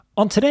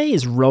On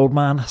today's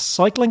Roadman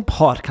Cycling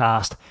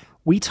Podcast,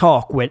 we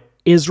talk with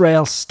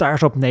Israel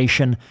startup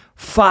nation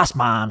fast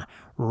man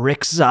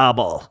Rick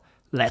Zabel.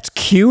 Let's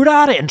cue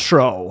that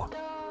intro.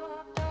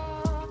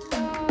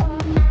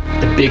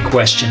 The big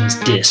question is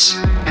this: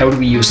 how do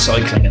we use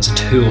cycling as a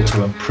tool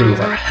to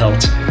improve our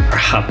health, our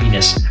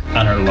happiness,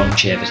 and our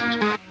longevity?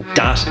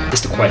 That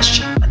is the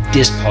question, and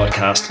this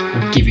podcast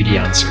will give you the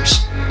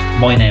answers.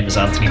 My name is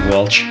Anthony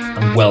Walsh,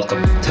 and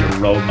welcome to the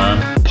Roadman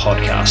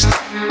Podcast.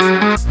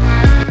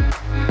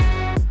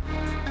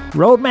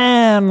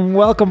 Roadman,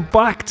 welcome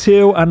back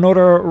to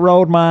another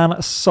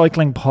Roadman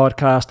Cycling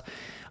Podcast.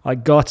 I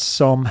got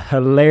some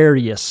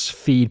hilarious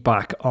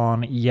feedback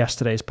on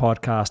yesterday's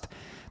podcast.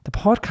 The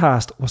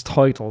podcast was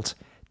titled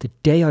 "The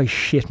Day I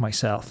Shit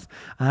Myself."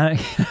 And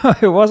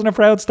it wasn't a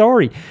proud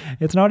story.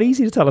 It's not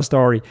easy to tell a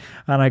story.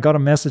 And I got a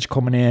message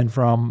coming in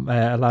from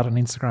a lad on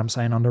Instagram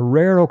saying, on the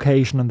rare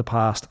occasion in the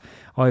past,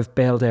 I've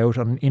bailed out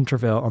on an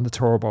interval on the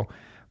turbo,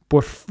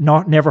 but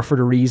never for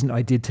the reason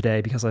I did today,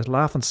 because I was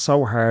laughing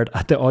so hard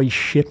at the "I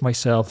shit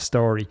myself"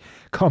 story.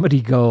 Comedy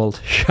gold.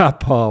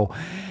 Chapeau.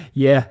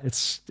 Yeah,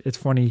 it's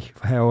funny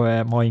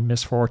how my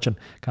misfortune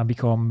can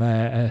become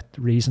a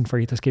reason for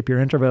you to skip your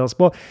intervals.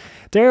 But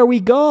there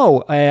we go.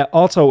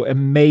 Also,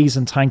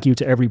 amazing thank you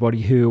to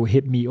everybody who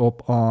hit me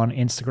up on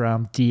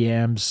Instagram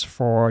DMs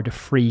for the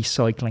free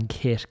cycling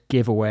kit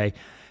giveaway.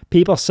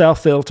 People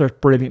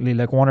self-filtered brilliantly.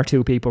 Like one or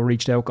two people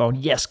reached out going,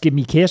 "Yes, give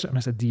me kit." And I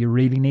said, "Do you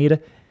really need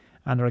it?"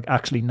 And they're like,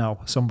 "Actually, no,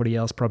 somebody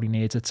else probably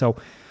needs it." So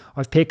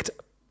I've picked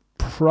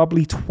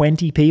probably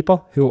 20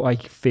 people who I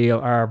feel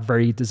are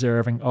very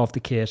deserving of the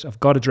kit. I've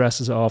got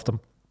addresses of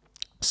them,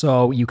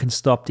 so you can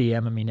stop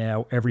DMing me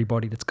now.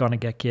 Everybody that's going to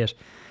get kit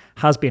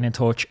has been in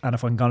touch, and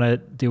if I'm going to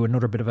do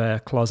another bit of a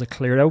closet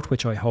clear out,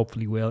 which I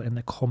hopefully will in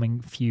the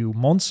coming few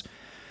months,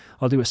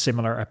 I'll do a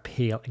similar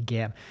appeal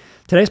again.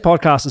 Today's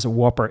podcast is a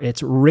whopper.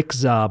 It's Rick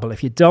Zabel.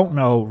 If you don't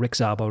know Rick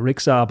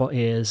Zabel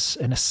is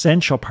an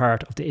essential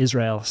part of the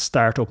Israel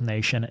startup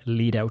nation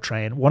lead-out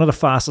train. One of the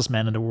fastest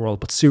men in the world,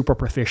 but super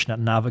proficient at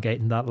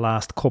navigating that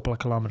last couple of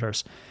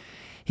kilometers.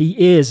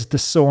 He is the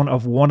son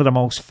of one of the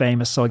most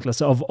famous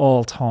cyclists of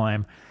all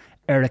time,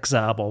 Eric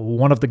Zabel,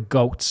 one of the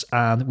GOATs,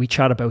 and we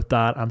chat about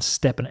that and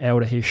stepping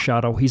out of his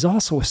shadow. He's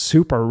also a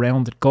super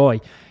rounded guy.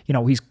 You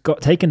know, he's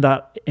got taken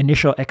that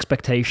initial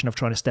expectation of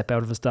trying to step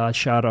out of his dad's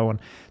shadow and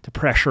the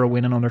pressure of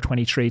winning under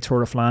 23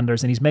 Tour of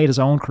Flanders, and he's made his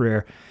own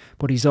career.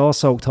 But he's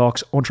also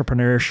talks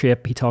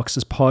entrepreneurship, he talks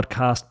his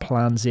podcast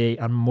Plan Z,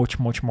 and much,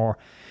 much more.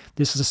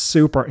 This is a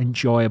super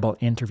enjoyable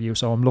interview,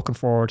 so I'm looking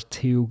forward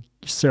to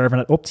serving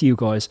it up to you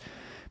guys.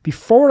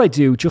 Before I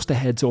do, just a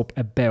heads up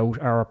about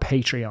our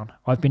Patreon.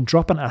 I've been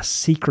dropping a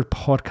secret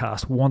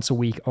podcast once a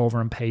week over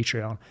on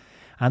Patreon.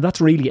 And that's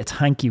really a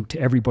thank you to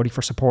everybody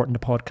for supporting the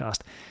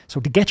podcast.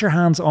 So to get your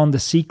hands on the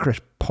secret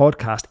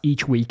podcast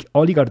each week,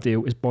 all you got to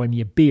do is buy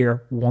me a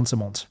beer once a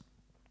month.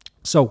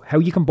 So how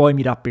you can buy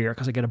me that beer,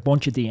 because I get a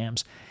bunch of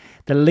DMs.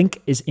 The link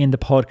is in the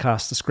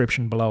podcast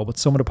description below, but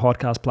some of the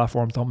podcast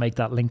platforms don't make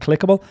that link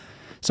clickable.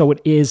 So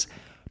it is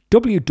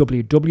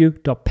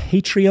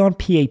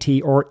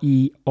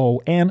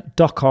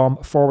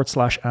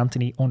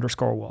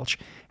www.patreon.com/Anthony_Walsh.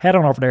 Head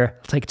on over there.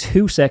 It'll take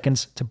 2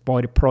 seconds to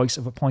buy the price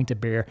of a pint of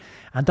beer.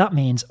 And that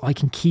means I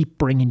can keep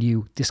bringing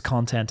you this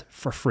content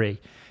for free.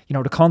 You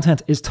know, the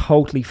content is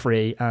totally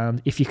free.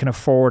 And if you can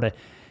afford it,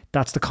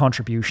 that's the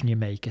contribution you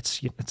make.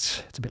 It's a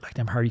bit like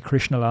them Hare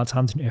Krishna lads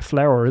handing you a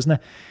flower, isn't it?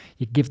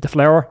 You give the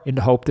flower in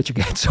the hope that you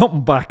get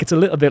something back. It's a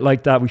little bit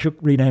like that. We should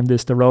rename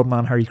this the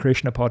Roadman Hare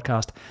Krishna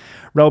podcast.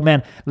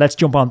 Roadman, let's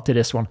jump on to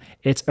this one.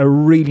 It's a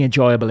really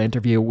enjoyable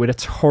interview with a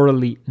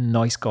thoroughly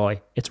nice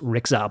guy. It's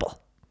Rick Zabel.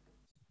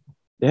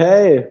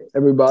 Hey,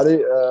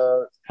 everybody.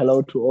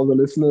 Hello to all the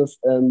listeners,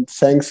 and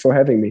thanks for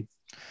having me.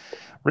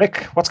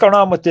 Rick, what's going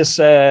on with this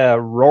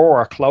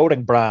Roar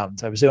clothing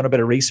brand? I was doing a bit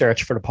of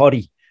research for the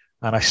poddy,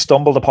 and I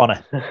stumbled upon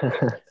it.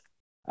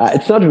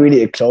 It's not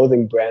really a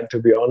clothing brand, to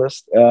be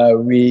honest.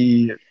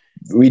 We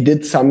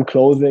did some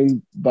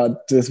clothing,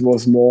 but this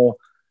was more,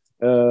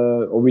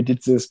 or we did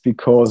this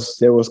because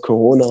there was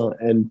Corona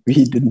and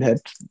we didn't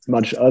have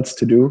much else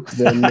to do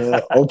than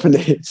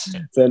opening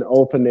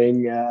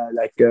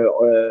like an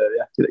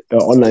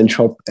online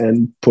shop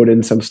and put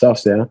in some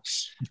stuff there.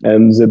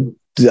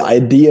 The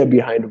idea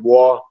behind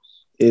War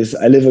is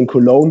I live in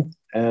Cologne,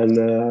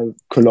 and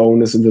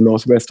Cologne is in the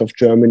northwest of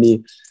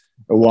Germany,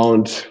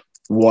 around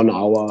 1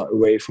 hour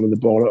away from the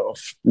border of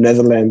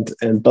Netherlands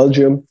and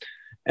Belgium.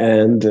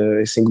 And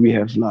I think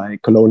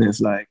Cologne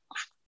has like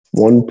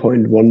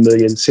 1.1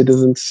 million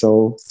citizens,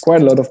 so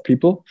quite a lot of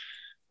people.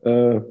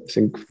 I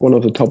think one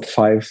of the top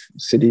 5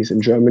 cities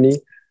in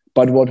Germany.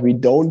 But what we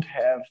don't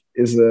have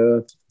is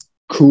a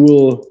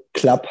cool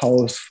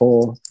clubhouse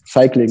for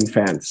cycling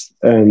fans.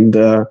 And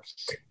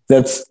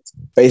that's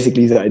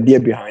basically the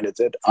idea behind it.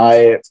 That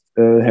I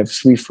have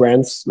 3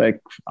 friends, like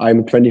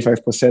I'm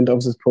 25%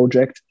 of this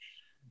project.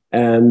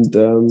 And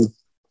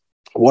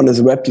one is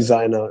a web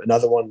designer,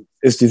 another one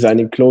is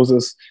designing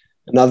clothes,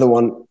 another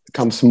one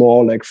comes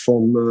more like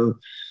from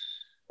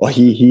or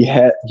he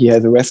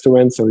has a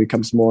restaurant, so he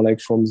comes more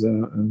like from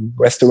the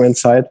restaurant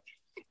side.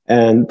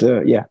 And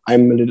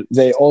I'm a little.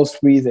 They all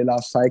three they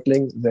love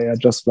cycling. They are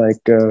just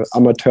like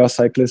amateur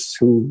cyclists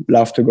who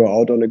love to go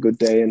out on a good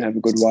day and have a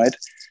good ride.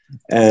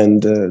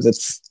 And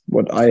that's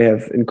what I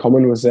have in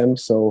common with them.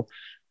 So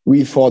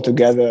we four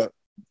together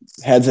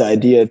had the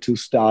idea to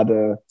start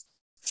a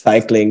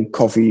cycling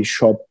coffee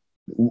shop.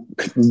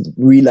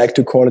 We like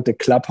to call it the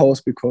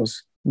clubhouse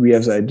because we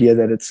have the idea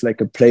that it's like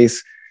a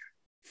place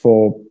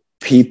for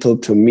people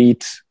to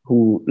meet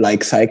who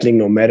like cycling,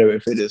 no matter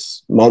if it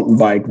is mountain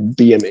bike,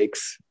 BMX,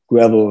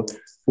 gravel,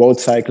 road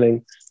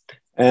cycling.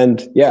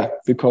 And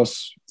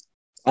because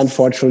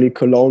unfortunately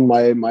Cologne,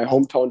 my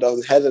hometown,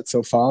 doesn't have it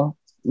so far.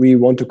 We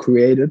want to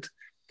create it.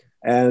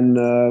 And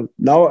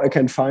now I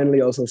can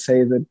finally also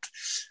say that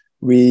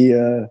we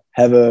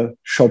have a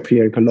shop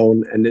here in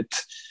Cologne, and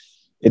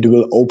it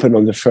will open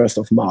on the 1st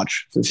of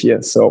March this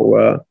year.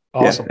 So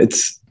awesome.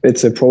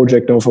 it's a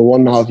project now for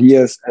 1.5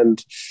 years,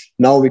 and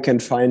now we can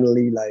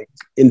finally like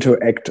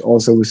interact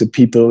also with the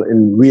people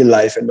in real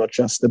life and not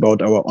just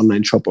about our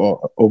online shop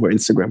or over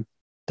Instagram.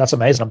 That's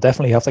amazing. I'm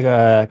definitely have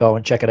to go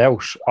and check it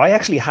out. I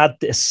actually had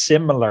a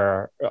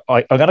similar,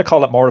 I'm going to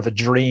call it more of a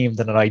dream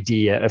than an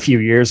idea a few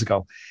years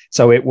ago.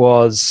 So it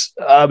was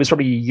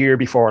probably a year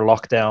before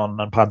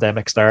lockdown and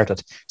pandemic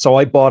started. So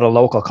I bought a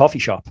local coffee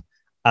shop.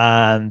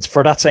 And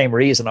for that same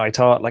reason, I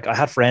thought, like, I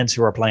had friends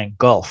who were playing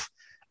golf,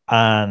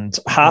 and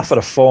half of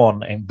the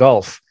fun in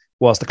golf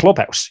was the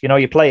clubhouse. You know,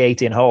 you play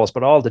 18 holes,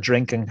 but all the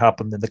drinking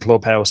happened in the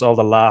clubhouse, all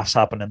the laughs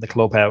happened in the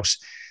clubhouse.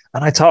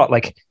 And I thought,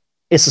 like,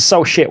 it's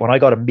so shit when I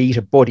got to meet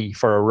a buddy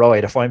for a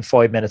ride. If I'm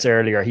 5 minutes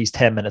earlier, he's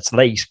 10 minutes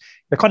late.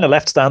 You're kind of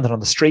left standing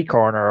on the street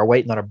corner or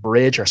waiting on a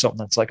bridge or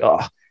something. It's like,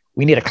 oh,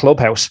 we need a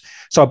clubhouse.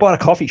 So I bought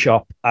a coffee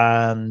shop,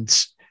 and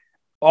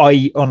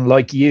I,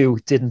 unlike you,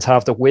 didn't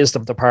have the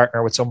wisdom to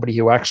partner with somebody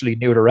who actually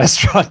knew the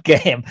restaurant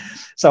game.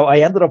 So I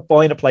ended up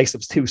buying a place that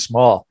was too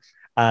small.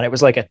 And it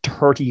was like a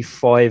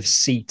 35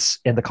 seats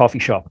in the coffee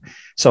shop.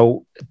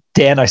 So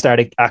then I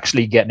started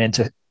actually getting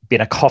into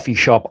being a coffee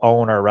shop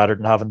owner rather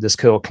than having this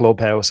cool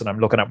clubhouse. And I'm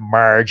looking at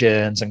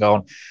margins and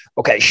going,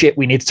 okay, shit,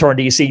 we need to turn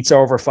these seats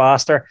over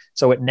faster.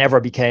 So it never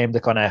became the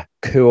kind of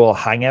cool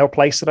hangout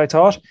place that I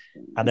thought.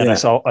 And then I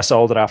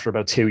sold it after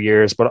about 2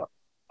 years, but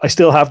I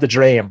still have the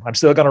dream. I'm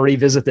still going to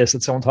revisit this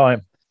at some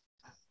time.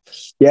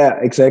 Yeah,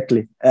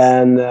 exactly.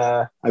 And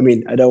I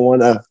mean, I don't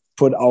want to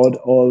put out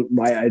all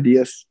my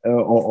ideas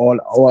or all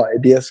our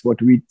ideas,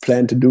 what we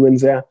plan to do in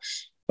there,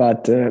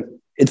 but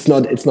it's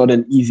not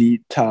an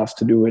easy task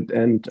to do it.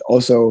 And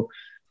also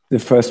the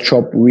first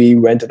shop we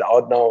rented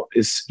out now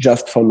is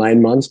just for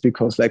 9 months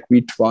because like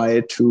we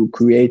try to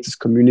create this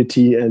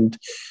community, and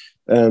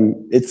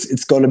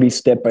it's going to be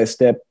step by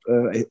step.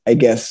 I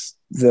guess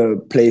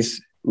the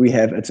place we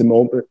have at the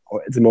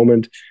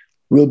moment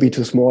will be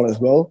too small as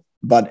well,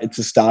 but it's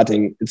a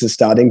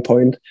starting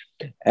point.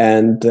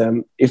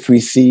 And if we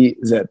see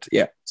that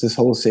this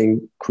whole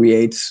thing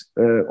creates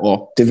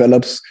or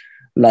develops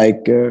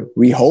like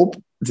we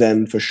hope,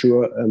 then for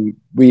sure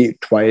we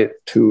try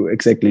to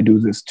exactly do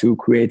this, to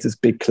create this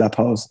big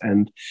clubhouse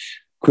and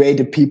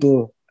create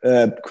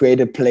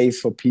a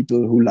place for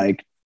people who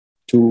like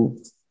to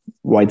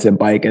ride their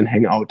bike and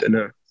hang out in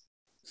a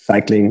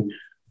cycling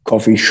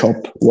coffee shop,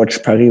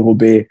 watch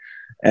Paris-Roubaix,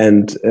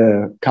 and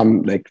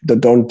come like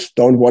don't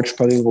watch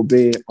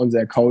Paris-Roubaix on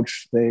their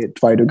couch. They're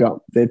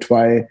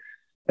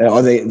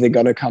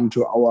gonna come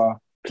to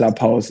our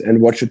clubhouse and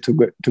watch it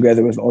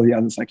together with all the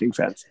other cycling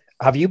fans.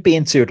 Have you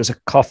been to, there's a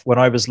coffee, when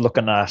I was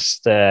looking at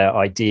the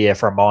idea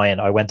for mine,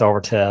 I went over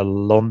to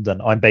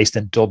London. I'm based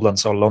in Dublin,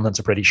 so London's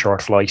a pretty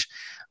short flight.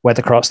 Went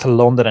across to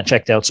London and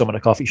checked out some of the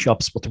coffee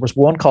shops, but there was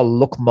one called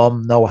Look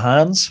Mum No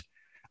Hands.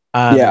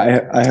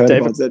 Yeah, I heard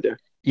about that.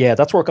 Yeah,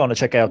 that's worth going to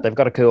check out. They've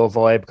got a cool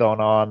vibe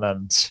going on,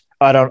 and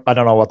I don't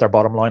know what their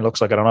bottom line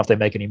looks like. I don't know if they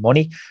make any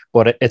money,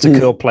 but it's a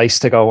cool place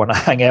to go and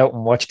hang out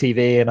and watch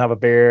TV and have a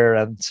beer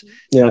and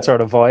that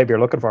sort of vibe you're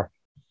looking for.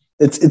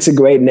 It's a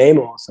great name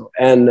also,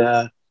 and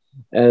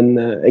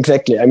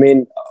exactly. I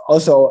mean,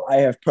 also I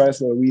have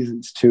personal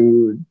reasons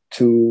to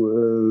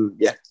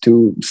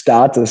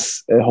start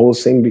this whole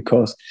thing,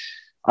 because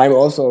I'm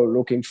also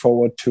looking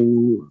forward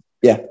to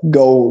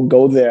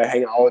go there,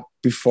 hang out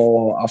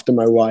before, after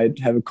my ride,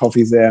 have a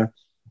coffee there,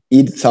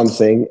 eat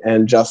something,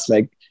 and just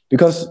like,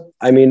 because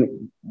I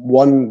mean,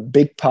 one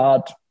big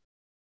part,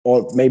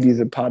 or maybe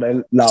the part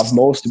I love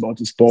most about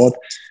the sport,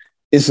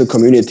 is the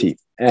community.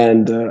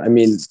 And I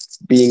mean,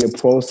 being a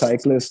pro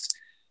cyclist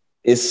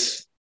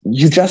is,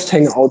 you just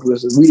hang out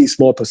with a really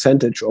small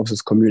percentage of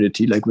this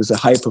community, like with the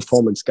high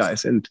performance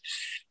guys. And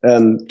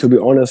to be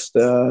honest,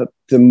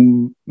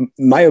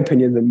 my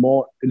opinion, the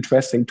more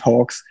interesting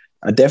talks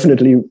are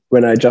definitely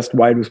when I just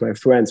ride with my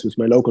friends, with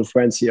my local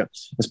friends here,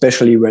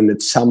 especially when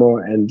it's summer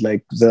and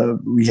like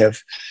the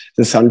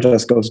sun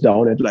just goes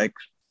down at like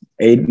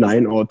 8,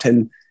 9 or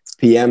 10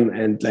 p.m.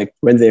 And like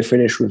when they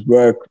finish with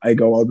work, I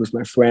go out with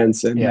my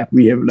friends and like,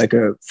 we have like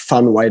a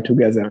fun ride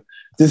together.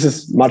 this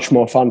is much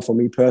more fun for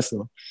me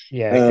personally.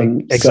 Yeah,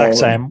 exact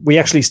same. We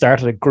actually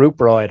started a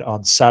group ride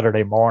on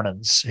Saturday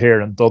mornings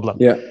here in Dublin.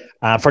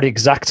 Yeah. For the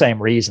exact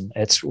same reason.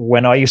 It's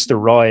when I used to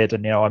ride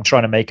and, I'm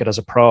trying to make it as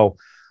a pro.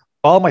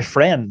 All my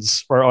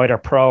friends were either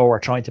pro or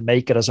trying to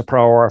make it as a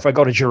pro, or if I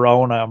go to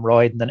Girona, I'm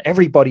riding, and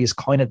everybody is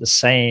kind of the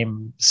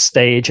same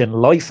stage in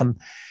life. And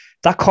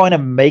that kind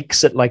of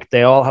makes it like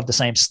they all have the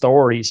same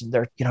stories. And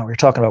they're, we're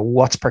talking about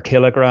watts per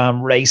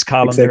kilogram, race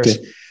calendars.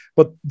 Exactly.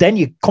 But then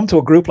you come to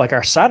a group like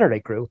our Saturday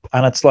group,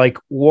 and it's like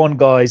one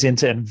guy's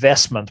into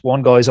investment,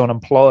 one guy's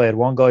unemployed,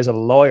 one guy's a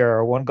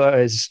lawyer, one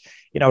guy's,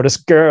 this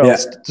girl. Yeah.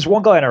 There's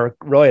one guy in our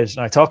rides,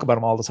 and I talk about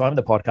him all the time in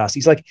the podcast.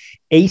 He's like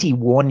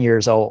 81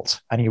 years old,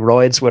 and he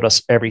rides with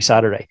us every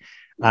Saturday.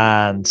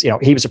 And,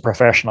 he was a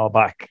professional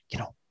back,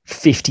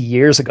 50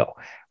 years ago.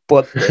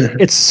 But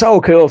it's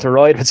so cool to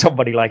ride with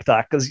somebody like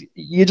that, because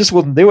you just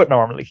wouldn't do it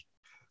normally.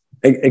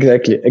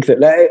 Exactly.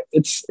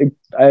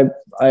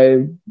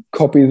 I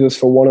copy this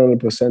for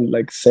 100%,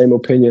 like same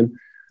opinion,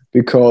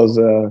 because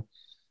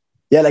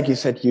like you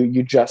said,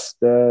 you just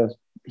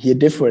hear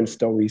different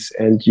stories,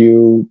 and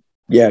you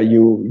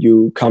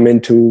come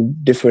into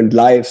different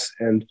lives.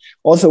 And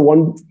also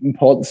one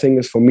important thing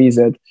is for me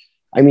that,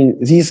 I mean,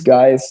 these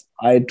guys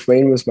I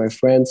train with, my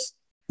friends,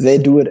 they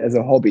do it as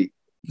a hobby.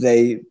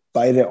 They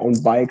buy their own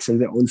bikes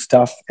and their own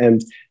stuff,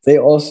 and they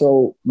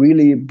also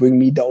really bring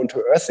me down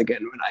to earth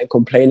again. When I'm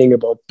complaining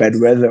about bad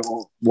weather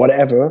or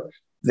whatever,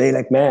 they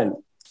like, man,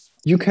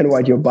 you can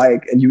ride your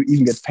bike and you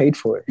even get paid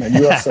for it, man.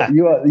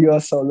 You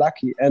are so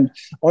lucky. And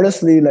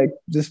honestly, like,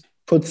 this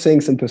puts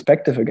things in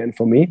perspective again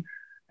for me.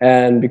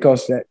 And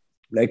because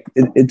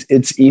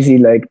it's easy,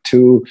 like,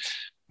 to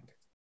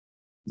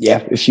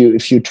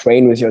if you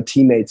train with your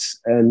teammates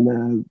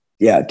and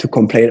to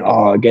complain,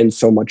 again,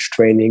 so much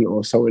training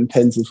or so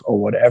intensive or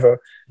whatever.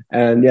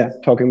 And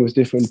talking with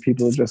different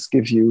people just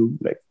gives you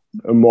like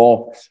a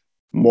more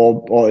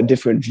or a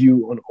different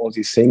view on all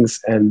these things,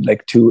 and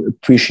like to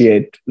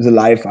appreciate the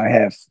life I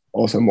have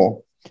also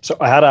more. So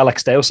I had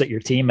Alex Dowsett, your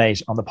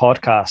teammate, on the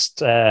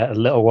podcast a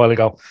little while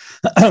ago,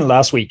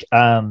 last week,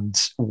 and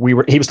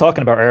he was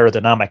talking about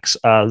aerodynamics,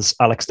 as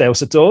Alex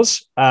Dowsett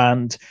does,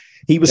 and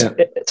he was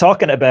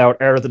talking about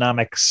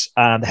aerodynamics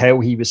and how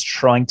he was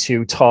trying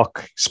to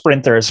talk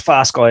sprinters,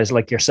 fast guys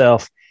like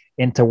yourself,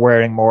 into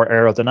wearing more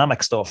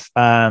aerodynamic stuff.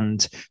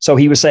 And so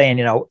he was saying,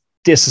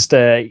 this is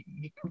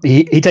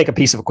he take a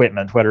piece of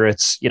equipment, whether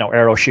it's,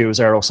 aero shoes,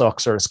 aero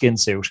socks, or a skin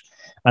suit,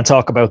 and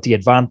talk about the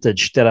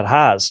advantage that it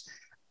has.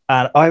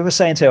 And I was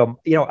saying to him,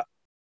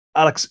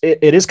 Alex,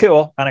 it is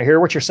cool, and I hear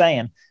what you're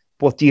saying,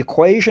 but the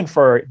equation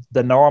for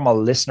the normal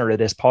listener of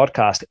this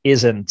podcast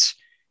isn't,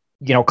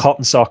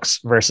 cotton socks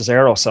versus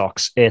aero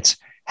socks. It's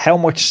how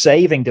much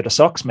saving do the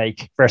socks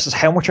make versus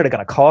how much are they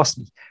going to cost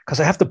me? Because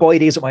I have to buy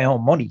these with my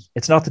own money.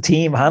 It's not the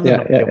team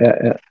handling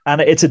them.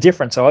 And it's a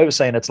difference. So I was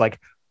saying, it's like,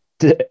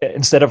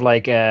 instead of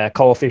like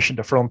coefficient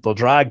of frontal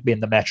drag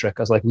being the metric,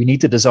 I was like, we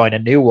need to design a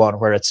new one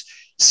where it's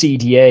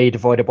CDA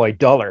divided by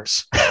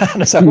dollars.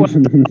 And so what's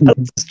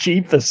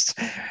cheapest?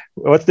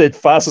 What's the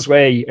fastest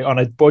way on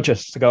a budget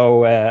to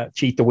go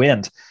cheat the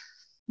wind?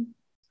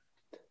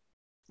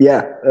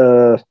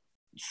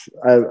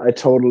 I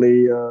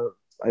totally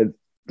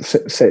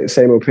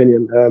same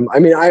opinion. I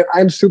mean,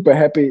 I'm super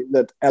happy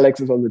that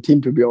Alex is on the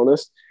team, to be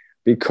honest,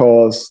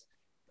 because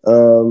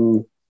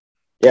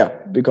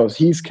because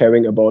he's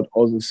caring about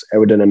all this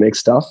aerodynamic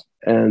stuff,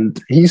 and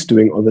he's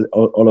doing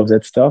all of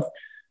that stuff.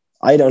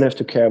 I don't have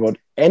to care about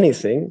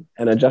anything,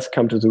 and I just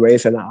come to the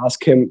race and I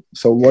ask him,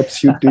 so what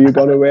suit do you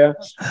gonna wear?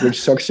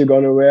 Which socks you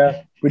gonna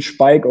wear? Which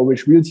bike or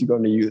which wheels you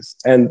gonna use?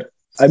 And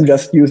I'm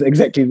just use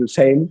exactly the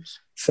same.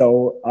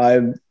 So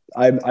I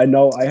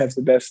know I have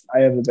the best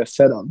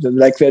setup.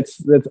 Like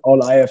that's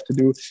all I have to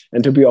do.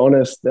 And to be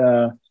honest,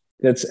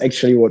 that's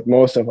actually what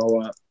most of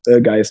our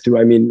guys do.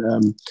 I mean,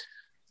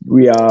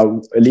 we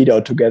are a lead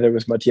out together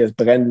with Matthias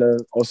Brendle,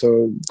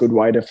 also a good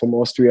rider from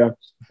Austria.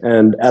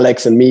 And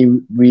Alex and me,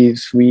 we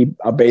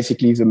are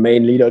basically the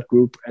main lead out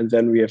group. And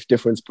then we have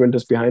different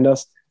sprinters behind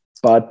us.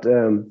 But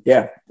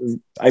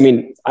I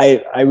mean,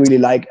 I really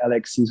like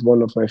Alex. He's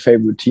one of my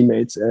favorite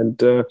teammates,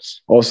 and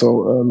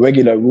also a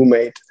regular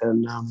roommate.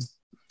 And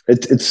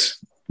it's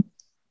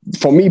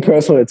for me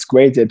personally, it's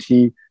great that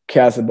he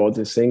cares about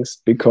these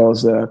things,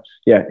 because in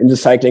the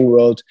cycling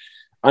world,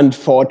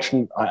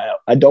 unfortunately,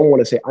 I don't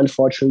want to say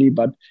unfortunately,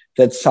 but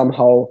that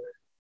somehow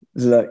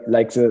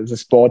the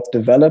sport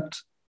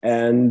developed.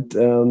 And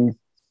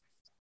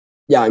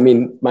I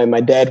mean,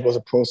 my dad was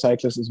a pro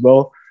cyclist as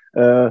well.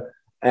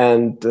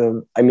 And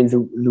I mean,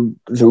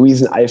 the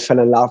reason I fell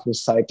in love with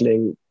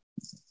cycling,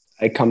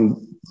 I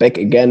come back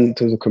again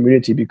to the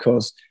community,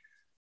 because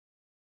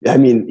I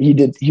mean,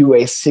 he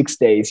raced 6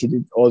 days, he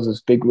did all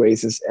those big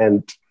races,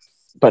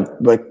 but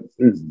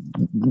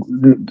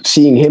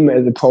seeing him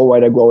as a pro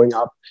rider growing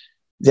up,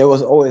 there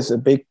was always a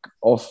big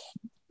of,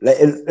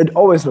 it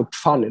always looked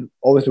fun. It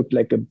always looked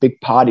like a big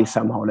party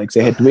somehow. Like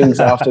they had drinks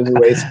after the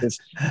races,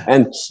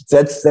 and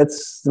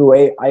that's the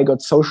way I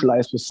got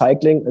socialized with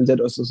cycling, and that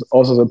was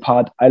also the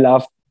part I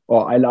loved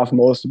or I love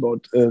most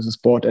about the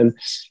sport. And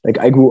like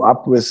I grew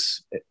up with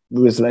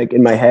like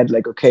in my head,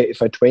 like, okay,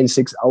 if I train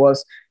 6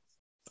 hours,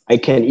 I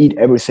can eat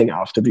everything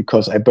after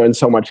because I burn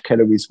so much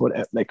calories.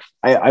 Like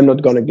I'm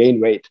not gonna gain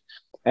weight.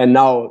 And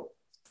now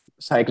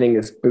cycling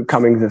is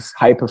becoming this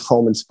high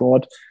performance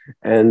sport,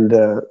 and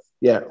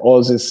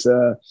all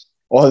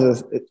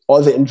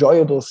the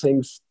enjoyable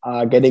things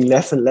are getting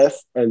less and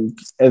less. And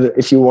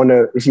if you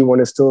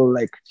wanna still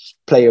like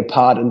play a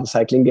part in the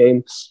cycling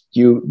game,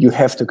 you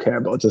have to care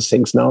about those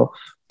things now.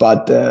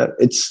 But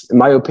it's, in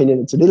my opinion,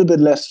 it's a little bit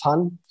less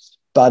fun.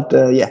 But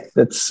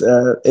that's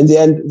in the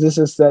end, this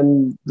is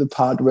then the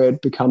part where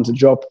it becomes a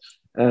job.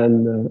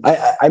 And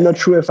I'm not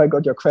sure if I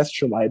got your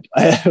question right,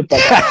 but,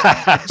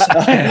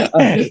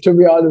 to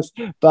be honest.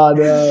 But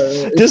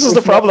this is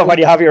the problem when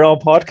you have your own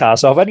podcast.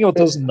 So if anyone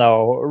doesn't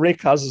know,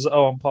 Rick has his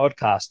own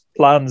podcast,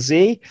 Plan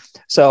Z.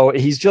 So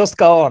he's just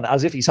going,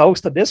 as if he's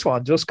hosting this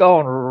one, just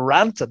going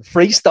ranting,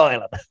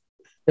 freestyling.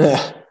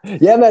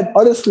 Yeah, man.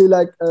 Honestly,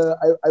 like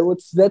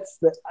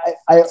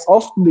I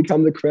often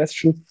become the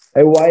question,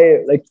 hey, why,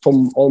 like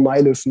from all my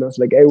listeners,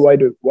 like, hey, why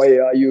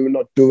are you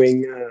not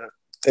doing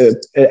an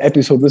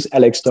episode with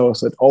Alex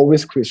Dowsett or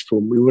with Chris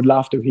Froome? We would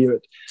love to hear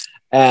it.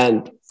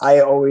 And I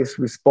always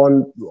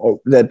respond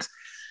that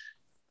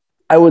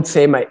I would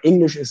say my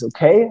English is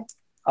okay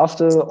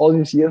after all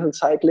these years in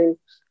cycling,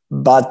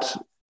 but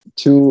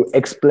to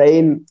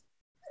explain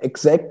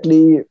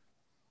exactly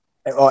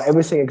or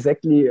everything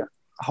exactly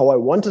how I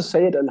want to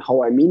say it and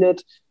how I mean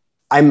it,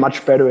 I'm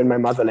much better in my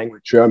mother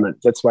language, German.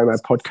 That's why my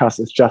podcast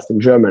is just in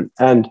German.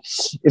 And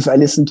if I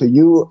listen to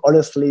you,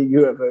 honestly,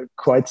 you have a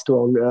quite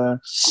strong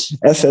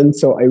accent.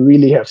 So I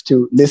really have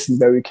to listen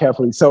very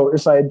carefully. So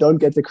if I don't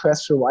get the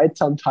question right,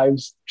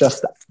 sometimes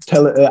just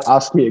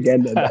ask me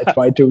again and I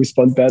try to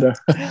respond better.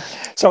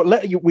 So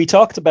we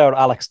talked about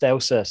Alex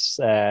Dowsett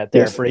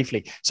there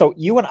briefly. So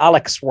you and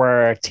Alex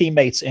were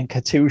teammates in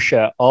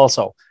Katusha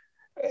also.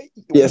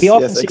 Yes,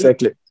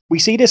 exactly. We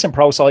see this in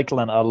pro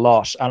cycling a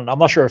lot, and I'm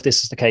not sure if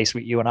this is the case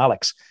with you and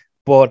Alex,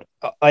 but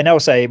I know,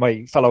 say,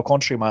 my fellow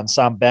countryman,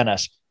 Sam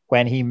Bennett,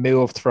 when he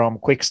moved from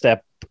Quick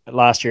Step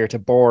last year to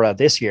Bora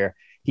this year,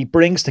 he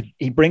brings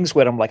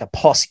with him like a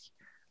posse.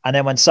 And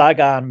then when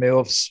Sagan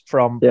moves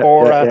from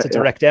Bora to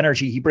Direct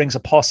Energy, he brings a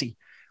posse.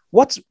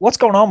 What's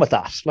going on with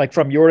that? Like,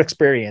 from your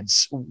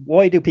experience,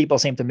 why do people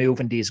seem to move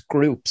in these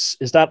groups?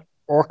 Is that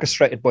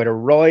orchestrated by the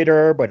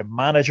rider, by the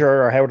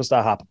manager, or how does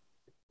that happen?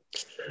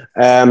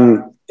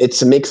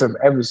 It's a mix of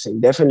everything,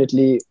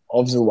 definitely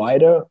of the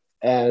rider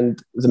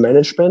and the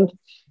management.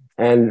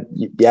 And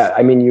yeah,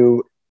 I mean,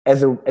 you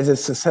as a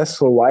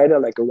successful rider,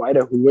 like a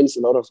rider who wins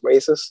a lot of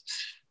races,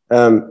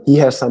 he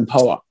has some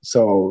power.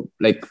 So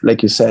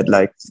like you said,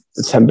 like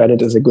Sam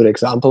Bennett is a good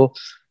example.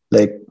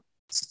 Like,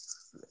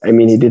 I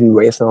mean, he didn't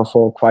race now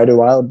for quite a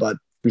while, but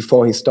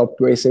before he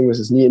stopped racing with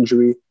his knee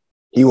injury,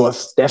 he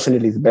was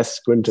definitely the best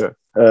sprinter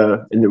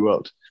in the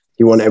world.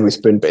 He won every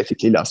sprint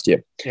basically last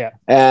year. Yeah.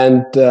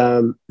 And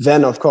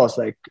then, of course,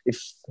 like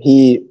if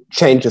he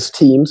changes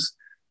teams,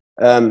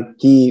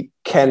 he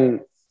can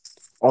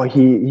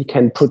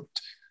put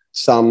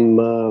some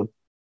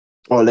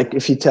or like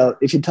if he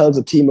tells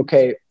the team,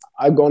 okay,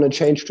 I'm gonna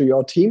change to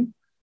your team,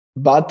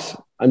 but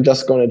I'm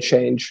just gonna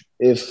change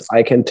if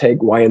I can take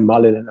Ryan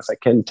Mullen and if I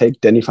can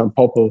take Danny van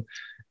Poppel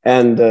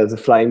and the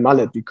Flying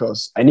Mullet,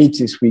 because I need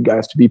these three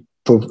guys to be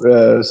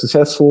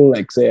successful.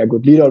 Like, they are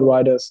good lead-out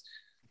riders.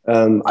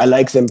 I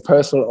like them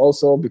personal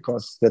also,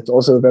 because that's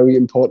also a very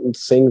important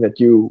thing, that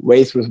you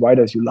race with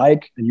riders you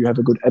like and you have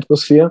a good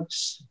atmosphere.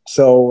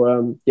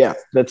 So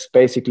that's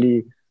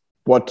basically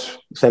what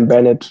Sam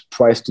Bennett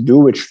tries to do,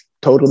 which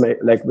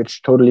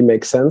totally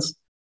makes sense.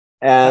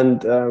 And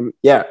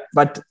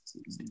but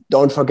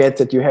don't forget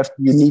that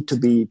you need to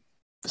be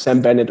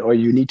Sam Bennett or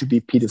you need to be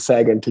Peter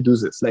Sagan to do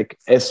this. Like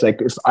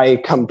if I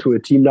come to a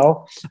team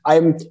now, I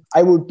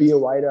would be a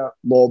rider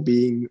more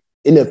being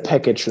in a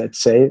package, let's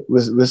say,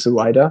 with the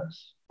rider.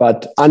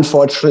 But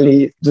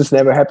unfortunately, this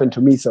never happened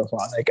to me so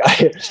far. Like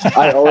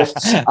I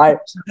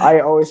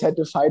always had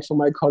to fight for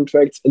my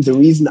contracts. And the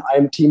reason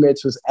I'm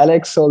teammates with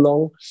Alex so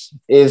long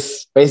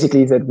is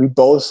basically that we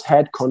both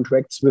had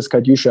contracts with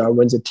Katusha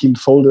when the team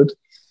folded.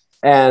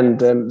 And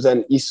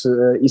then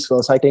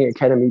Eastwell Cycling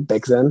Academy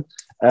back then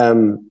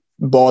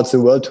bought the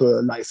World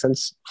Tour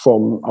license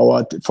from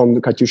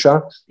the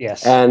Katusha.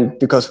 Yes. And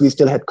because we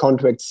still had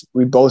contracts,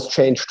 we both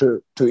changed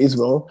to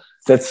Israel.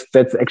 That's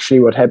actually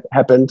what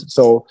happened.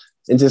 So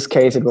in this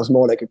case, it was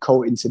more like a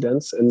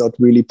coincidence and not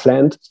really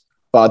planned.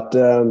 But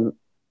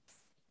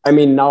I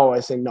mean, I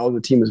think now the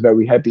team is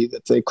very happy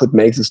that they could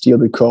make this deal,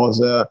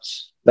 because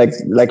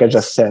like I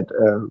just said,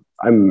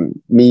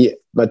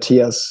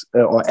 Matthias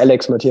or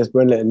Alex, Matthias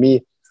Brindle, and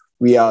me,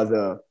 we are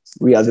the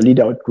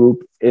lead out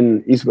group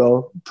in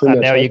Israel.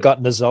 And now you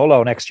got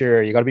Nizzolo next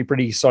year. You got to be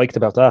pretty psyched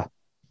about that.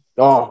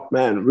 Oh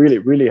man, really,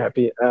 really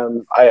happy.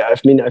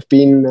 I've been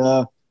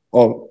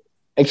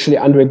actually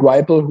Andre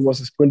Greipel, who was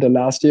a sprinter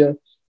last year,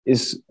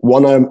 is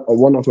one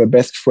of my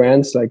best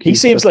friends. Like, he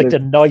seems like the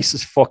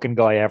nicest fucking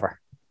guy ever.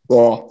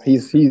 well,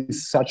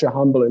 he's such a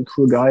humble and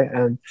cool guy,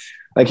 and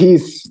like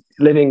he's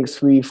living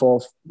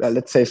 4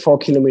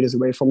 kilometers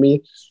away from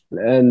me,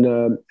 and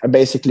I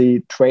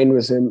basically train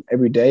with him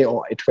every day,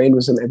 or I train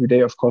with him every day.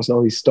 Of course,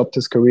 now he's stopped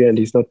his career and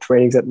he's not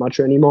training that much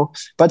anymore,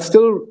 but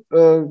still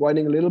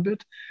riding a little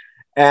bit.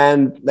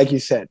 And like you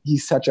said,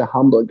 he's such a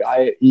humble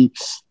guy. He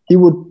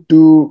would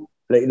do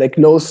like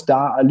no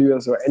star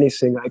allures or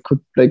anything. I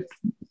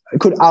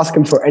could ask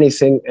him for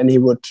anything, and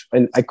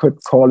and I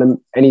could call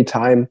him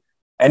anytime,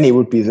 and he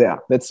would be there.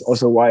 That's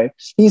also why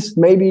he's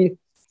maybe,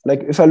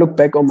 like, if I look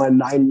back on my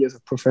 9 years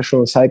of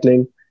professional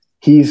cycling,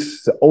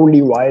 he's the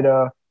only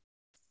rider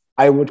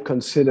I would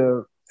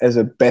consider as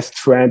a best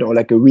friend, or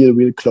like a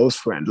real close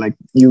friend. Like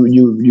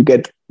you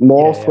get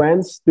more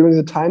friends during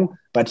the time,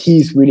 but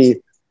he's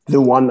really the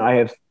one I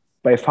have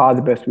by far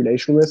the best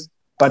relation with.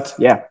 But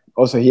yeah,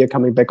 also here,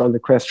 coming back on the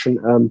question,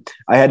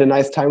 I had a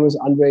nice time with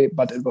Andre,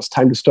 but it was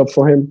time to stop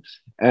for him.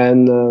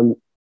 And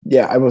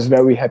I was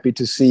very happy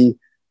to see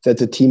that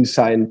the team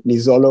signed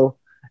Nisolo,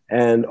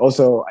 and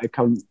also I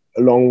come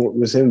along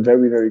with him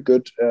very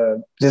good.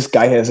 This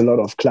guy has a lot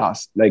of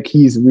class. Like,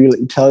 he's real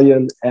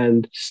Italian,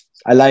 and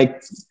I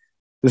like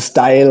the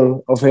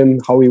style of him,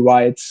 how he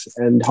rides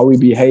and how he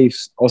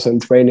behaves also in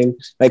training.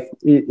 Like,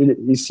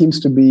 he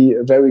seems to be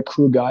a very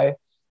cool guy,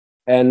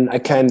 and I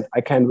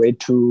can't wait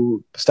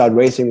to start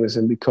racing with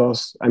him,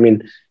 because I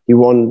mean, he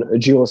won a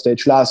Giro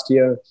stage last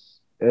year.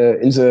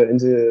 In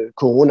the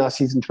Corona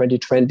season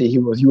 2020, he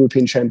was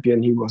European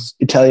champion, he was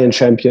Italian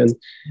champion,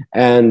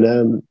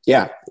 and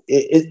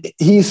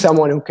he's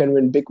someone who can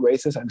win big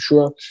races, I'm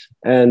sure.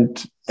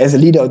 And as a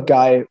lead-out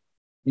guy,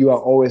 you are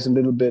always a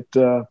little bit,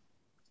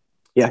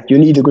 you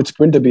need a good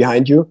sprinter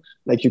behind you.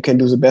 Like, you can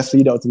do the best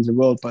lead-outs in the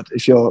world, but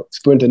if your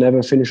sprinter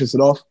never finishes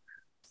it off,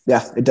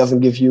 it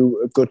doesn't give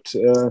you a good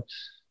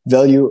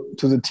value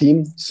to the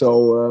team.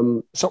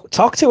 So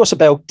talk to us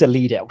about the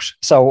lead-out.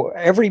 So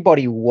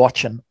everybody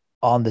watching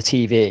on the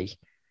TV,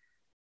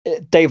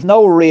 they've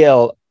no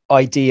real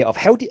idea of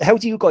how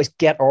do you guys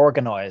get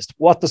organized?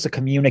 What does the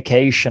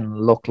communication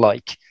look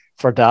like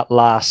for that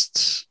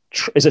last?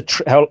 Is it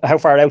how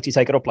far out do you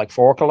take it up? Like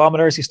 4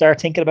 kilometers? You start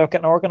thinking about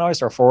getting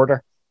organized, or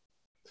further?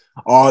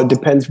 Oh, it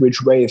depends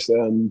which race,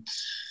 and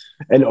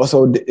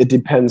also it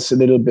depends a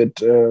little bit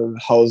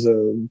how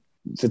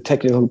the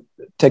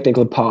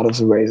technical part of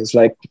the race is.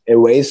 Like a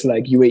race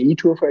like UAE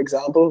Tour, for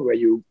example, where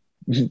you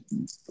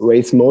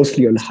race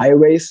mostly on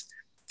highways,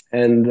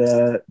 and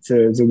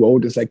the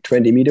road is like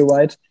 20-meter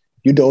wide.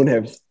 You don't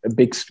have a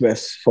big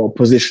stress for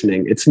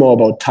positioning. It's more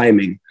about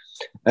timing.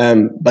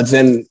 But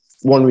then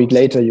 1 week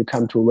later, you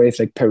come to a race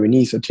like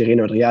Paris-Nice or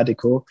Tirreno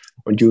Adriatico,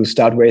 and you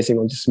start racing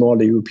on the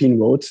smaller European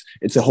roads.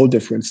 It's a whole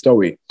different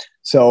story.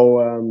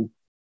 So,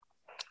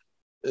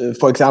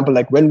 for example,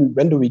 like when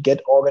do we get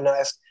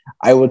organized?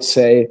 I would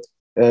say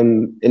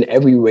in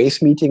every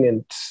race meeting,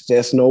 and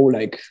there's no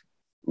like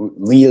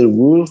real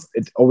rule.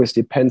 It always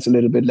depends a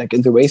little bit. Like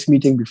in the race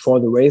meeting before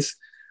the race,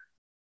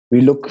 we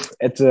look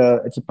at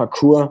the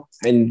parcours,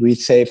 and we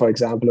say, for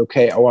example,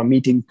 okay, our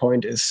meeting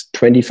point is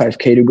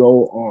 25K to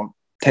go or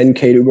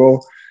 10K to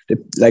go.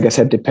 Like I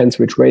said, depends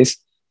which race.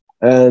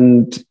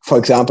 And for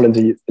example, in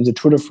the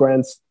Tour de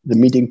France, the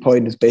meeting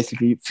point is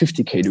basically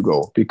 50K to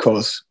go,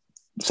 because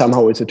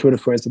somehow it's a Tour de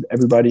France and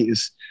everybody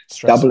is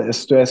double as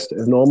stressed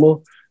as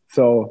normal.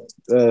 So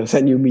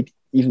then you meet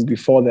even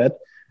before that.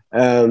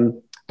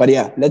 But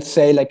yeah, let's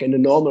say like in a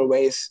normal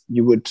race,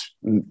 you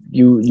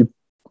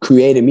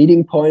create a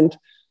meeting point,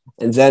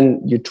 and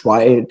then you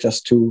try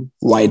just to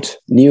ride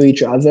near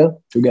each other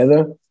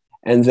together.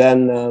 And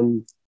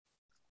then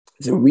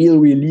the real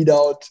lead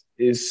out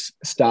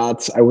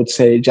starts, I would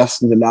say,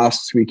 just in the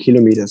last 3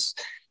 kilometers.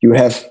 You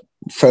have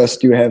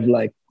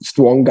like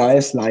strong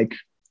guys like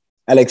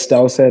Alex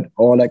Dowsett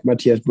or like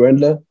Matthias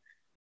Brendle.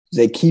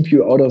 They keep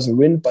you out of the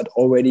wind, but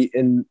already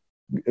in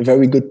a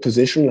very good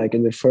position, like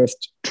in the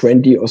first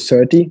 20 or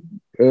 30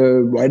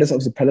 riders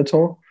of the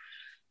peloton.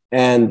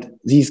 And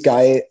these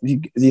guys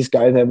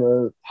have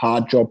a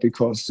hard job,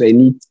 because they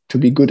need to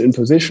be good in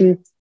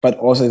position, but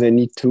also they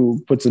need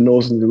to put the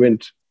nose in the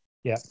wind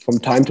from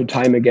time to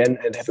time again,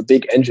 and have a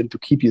big engine to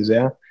keep you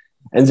there.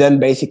 And then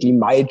basically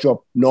my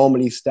job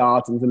normally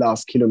starts in the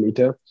last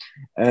kilometer,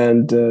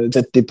 and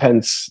that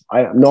depends.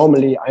 I'm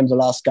the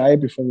last guy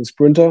before the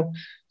sprinter.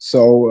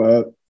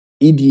 So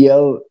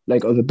ideal,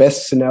 like, or the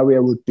best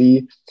scenario would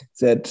be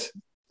that,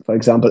 for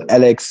example,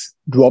 Alex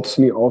drops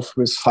me off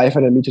with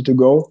 500 meters to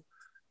go,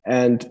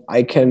 and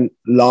I can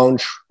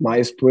launch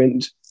my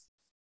sprint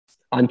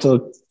until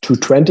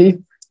 220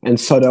 and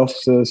sort of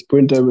the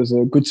sprinter with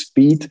a good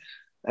speed,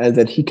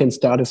 that he can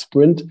start a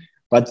sprint.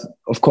 But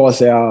of course,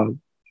 there are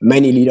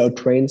many lead-out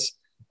trains,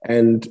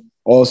 and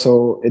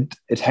also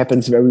it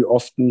happens very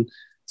often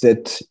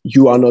that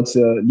you are not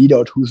the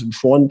lead-out who's in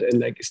front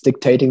and like is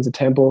dictating the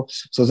tempo.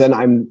 So then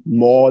I'm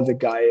more the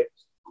guy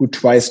who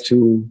tries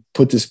to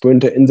put the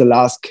sprinter in the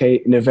last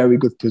K in a very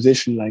good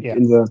position, like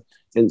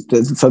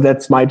so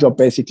that's my job,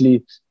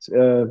 basically,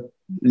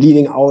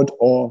 leading out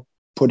or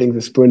putting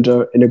the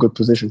sprinter in a good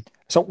position.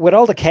 So with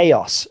all the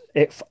chaos,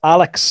 if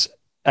Alex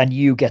and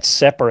you get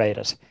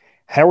separated,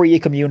 how are you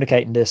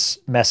communicating this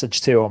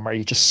message to him? Are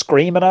you just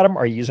screaming at him?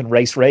 Are you using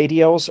race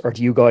radios? Or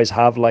do you guys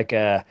have like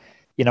a,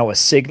 a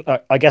signal?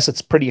 I guess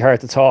it's pretty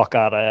hard to talk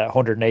at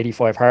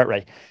 185 heart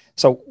rate.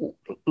 So,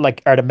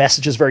 like, are the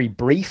messages very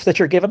brief that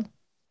you're given?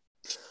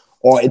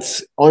 Or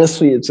it's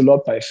honestly, it's a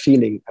lot by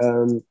feeling.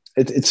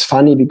 It's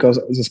funny because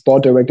the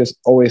sport directors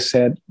always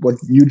said what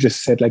you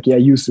just said, like, yeah,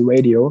 use the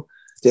radio.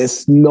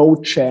 There's no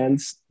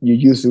chance you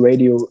use the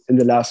radio in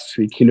the last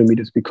 3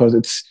 kilometers because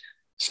it's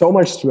so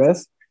much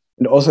stress.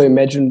 And also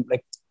imagine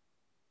like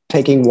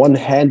taking one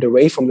hand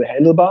away from the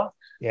handlebar.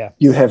 Yeah.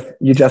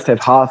 You just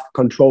have half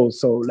control.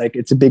 So like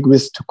it's a big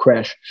risk to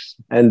crash.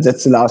 And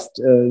that's the last,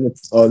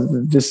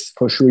 this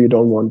for sure you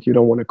don't want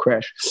to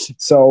crash.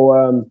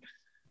 So,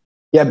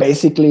 yeah,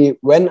 basically,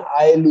 when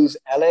I lose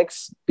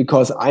Alex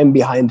because I'm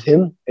behind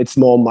him, it's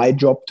more my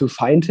job to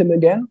find him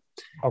again.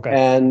 Okay.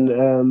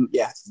 And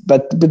yeah,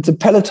 but the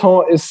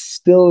peloton is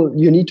still,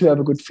 you need to have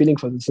a good feeling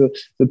for this. So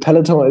the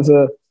peloton is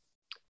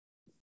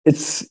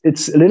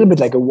it's a little bit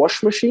like a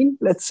wash machine,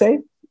 let's say.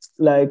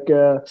 Like,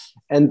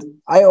 and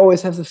I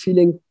always have the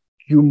feeling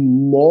you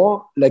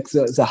more like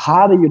the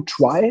harder you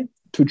try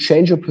to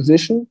change your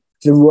position,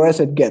 the worse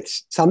it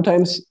gets.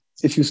 Sometimes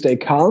if you stay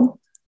calm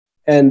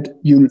and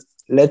you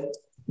let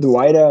the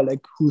rider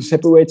like who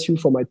separates you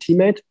from my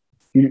teammate,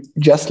 you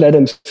just let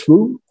him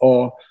through,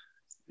 or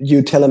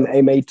you tell him,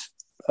 hey mate,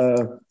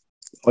 or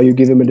you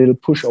give him a little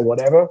push or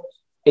whatever.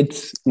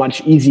 It's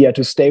much easier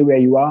to stay where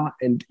you are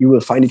and you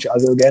will find each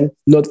other again.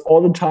 Not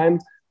all the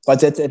time, but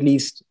that's at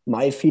least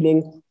my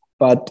feeling.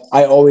 But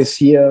I always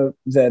hear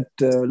that,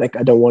 like,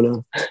 I don't want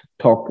to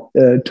talk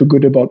too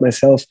good about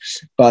myself,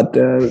 but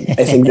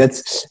I think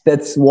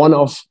that's one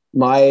of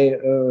my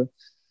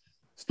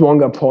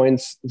stronger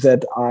points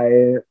that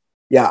I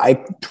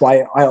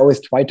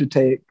always try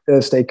to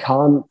stay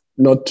calm,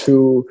 not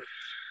to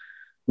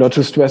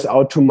stress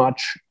out too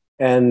much,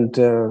 and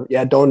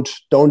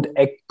don't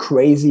act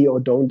crazy or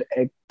don't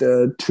act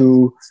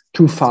too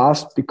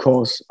fast,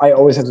 because I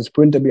always have a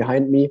sprinter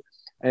behind me,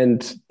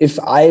 and if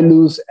I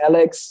lose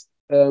Alex,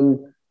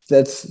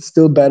 that's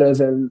still better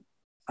than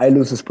I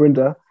lose a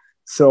sprinter.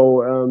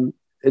 So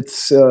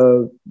it's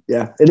a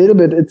little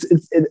bit.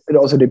 It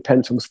also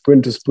depends from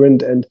sprint to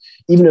sprint, and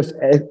even if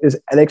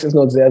Alex is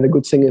not there, the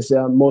good thing is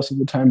there most of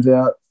the time there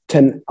are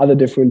 10 other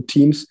different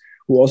teams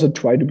who also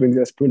try to bring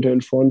their sprinter in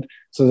front,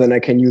 so then I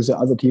can use the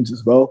other teams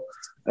as well.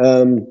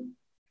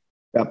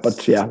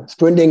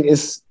 Sprinting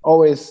is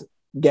always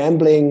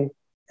gambling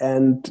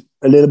and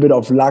a little bit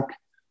of luck,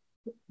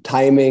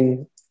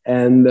 timing,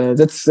 and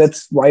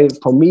that's why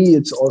for me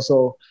it's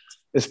also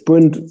a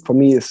sprint. For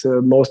me, is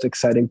the most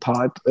exciting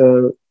part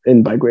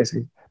in bike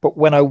racing. But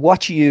when I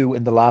watch you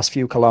in the last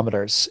few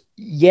kilometers,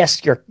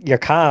 yes, you're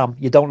calm.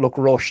 You don't look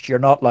rushed. You're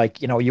not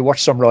like, you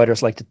watch some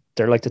riders like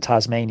they're like the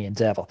Tasmanian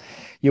devil.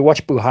 You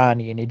watch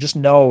Buhani and you just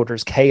know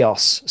there's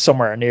chaos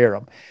somewhere near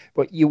him.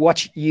 But you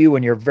watch you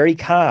and you're very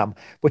calm.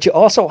 But you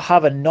also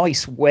have a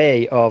nice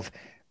way of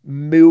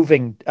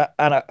moving,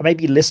 and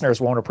maybe listeners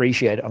won't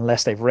appreciate it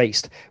unless they've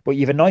raced, but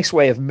you have a nice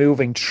way of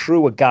moving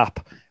through a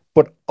gap,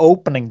 but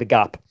opening the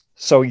gap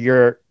so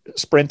your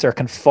sprinter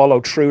can follow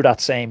through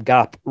that same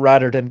gap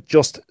rather than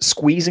just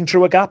squeezing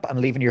through a gap and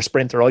leaving your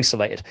sprinter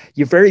isolated.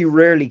 You very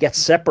rarely get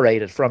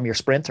separated from your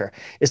sprinter.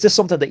 Is this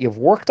something that you've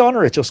worked on,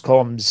 or it just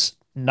comes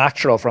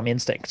natural from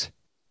instinct?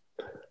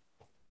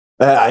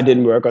 I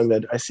didn't work on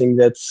that. I think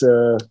that's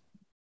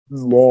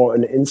more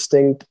an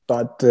instinct,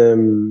 but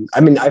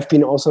I've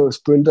been also a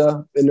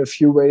sprinter in a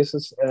few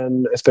races,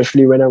 and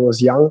especially when I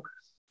was young,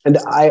 and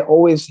I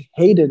always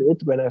hated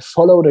it when I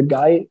followed a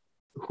guy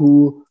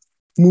who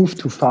moved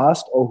too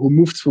fast or who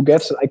moved through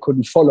gaps that I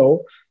couldn't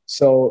follow.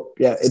 So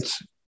yeah, it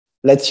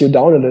lets you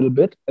down a little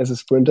bit as a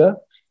sprinter.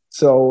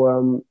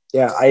 So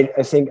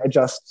I think I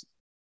just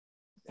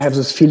have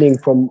this feeling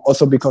from,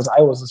 also because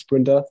I was a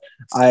sprinter.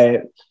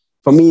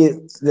 For me,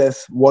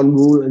 there's one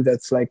rule, and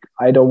that's like,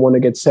 I don't want to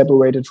get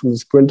separated from the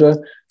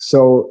sprinter.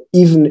 So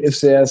even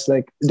if there's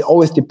like, it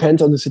always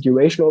depends on the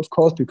situation, of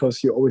course,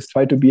 because you always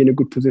try to be in a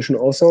good position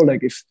also.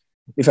 Like if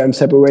I'm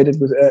separated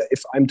with,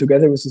 if I'm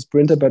together with the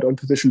sprinter, but on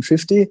position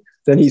 50,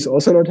 then he's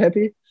also not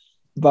happy.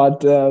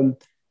 But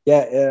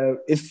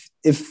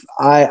if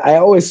I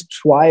always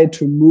try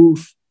to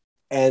move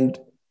and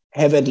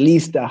have at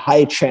least a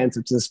high chance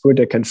that the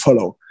sprinter can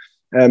follow.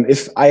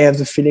 If I have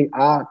the feeling,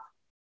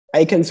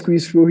 I can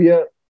squeeze through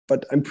here,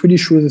 but I'm pretty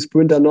sure the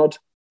sprinter not,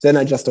 then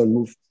I just don't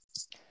move.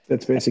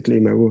 That's basically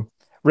my rule.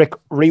 Rick,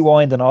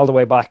 rewinding all the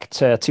way back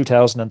to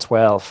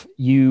 2012,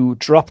 you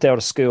dropped out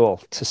of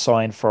school to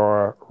sign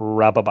for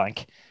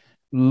Rabobank.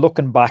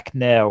 Looking back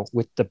now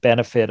with the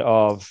benefit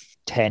of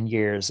 10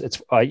 years,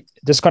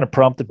 this kind of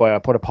prompted by, I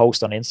put a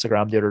post on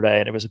Instagram the other day,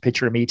 and it was a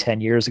picture of me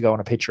 10 years ago and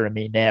a picture of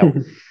me now.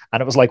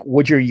 And it was like,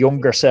 would your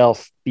younger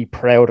self be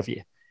proud of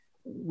you?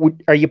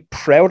 Are you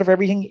proud of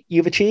everything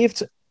you've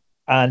achieved?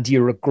 And do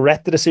you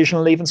regret the decision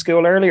of leaving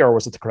school early, or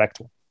was it the correct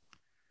one?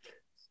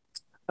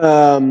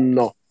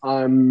 No,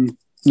 I'm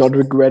not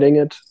regretting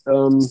it.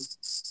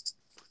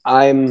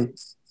 I'm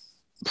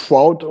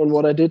proud on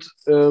what I did,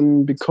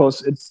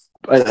 because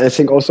I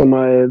think also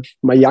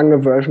my younger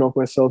version of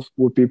myself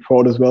would be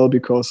proud as well,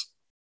 because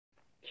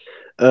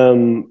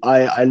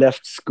I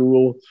left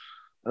school.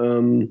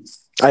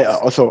 I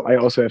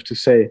also have to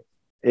say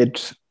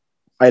it.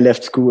 I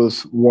left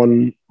schools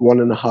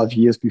 1.5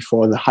 years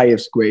before the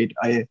highest grade.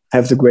 I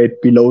have the grade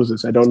below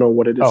this. I don't know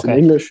what it is in Okay.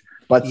 English,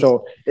 but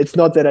so it's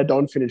not that I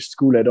don't finish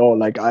school at all.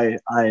 Like I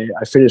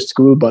finished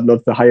school, but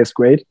not the highest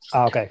grade.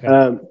 Okay.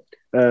 Okay.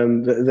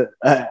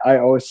 I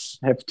always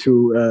have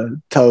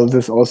to tell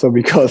this also,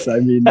 because I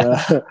mean,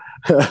 I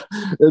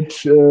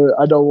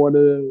don't want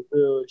to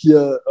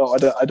hear, or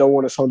I don't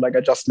want to sound like I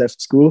just left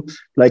school.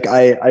 Like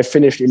I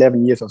finished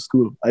 11 years of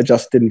school. I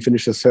just didn't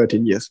finish the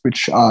 13 years,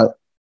 which are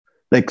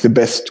like the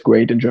best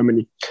grade in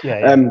Germany. Yeah.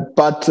 Yeah.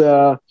 But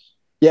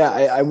yeah,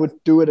 I would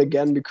do it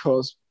again,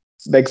 because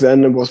back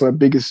then it was my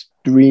biggest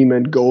dream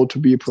and goal to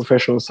be a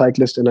professional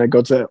cyclist, and I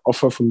got the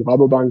offer from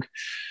Rabobank,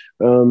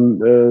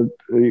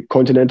 a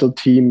continental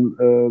team,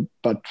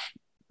 but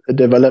a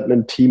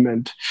development team.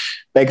 And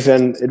back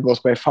then it was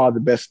by far the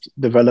best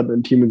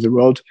development team in the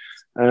world.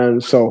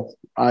 And so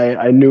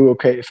I knew,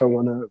 okay, if I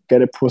want to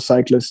get a pro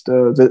cyclist,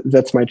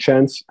 that's my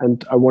chance,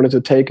 and I wanted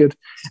to take it.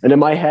 And in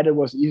my head, it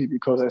was easy,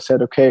 because I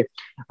said, okay,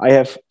 I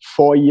have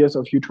 4 years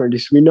of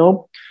U23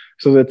 now,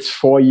 so that's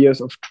 4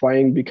 years of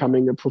trying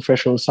becoming a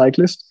professional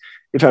cyclist.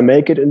 If I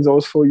make it in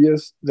those 4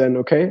 years, then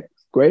okay,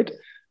 great.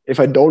 If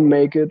I don't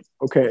make it,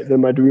 okay, then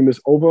my dream is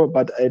over.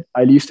 But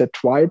at least I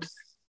tried,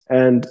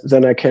 and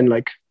then I can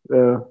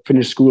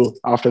finish school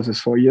after this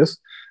 4 years.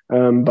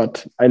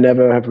 But I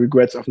never have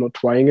regrets of not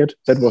trying it.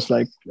 That was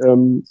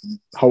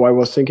how I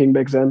was thinking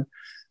back then.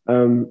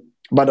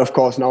 But of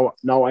course, now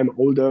I'm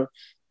older,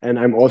 and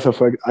I'm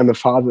a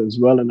father as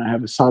well, and I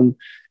have a son.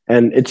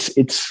 And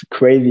it's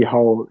crazy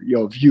how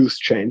your views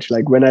change.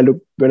 Like when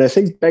I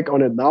think back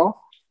on it now,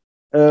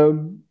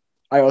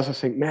 I also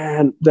think,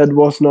 man, that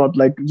was not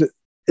like.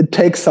 It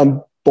takes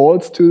some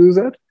balls to do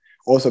that.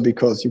 Also,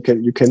 because you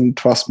can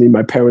trust me,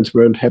 my parents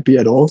weren't happy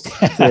at all.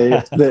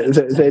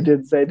 They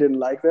didn't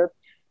like that.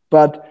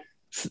 But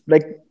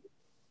like,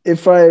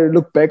 if I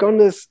look back on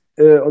this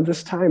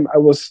time, I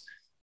was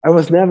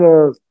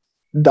never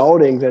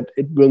doubting that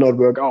it will not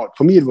work out.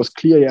 For me, it was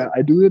clear, yeah,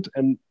 I do it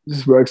and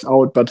this works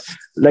out. But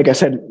like I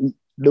said,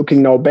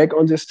 looking now back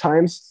on these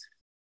times,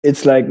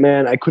 it's like,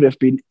 man, I could have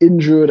been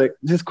injured. Like,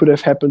 this could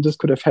have happened. This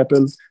could have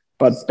happened.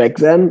 But back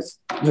then,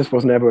 this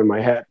was never in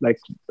my head. Like,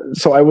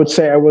 so I would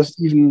say I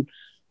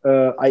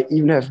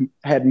even have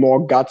had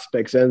more guts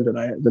back then than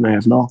I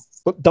have now.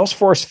 But those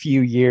first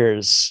few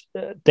years,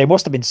 they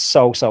must have been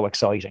so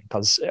exciting,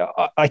 because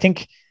I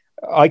think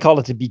I call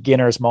it the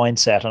beginner's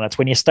mindset. And it's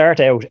when you start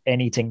out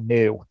anything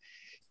new,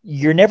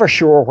 you're never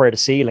sure where the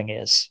ceiling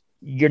is.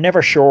 You're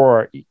never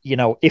sure,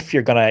 if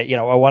you're going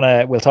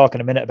to, we'll talk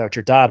in a minute about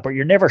your dad, but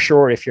you're never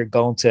sure if you're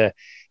going to,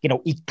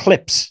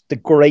 eclipse the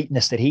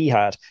greatness that he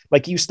had.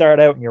 Like, you start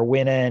out and you're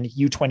winning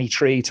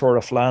U23 Tour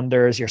of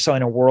Flanders, you're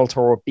signing World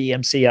Tour with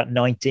BMC at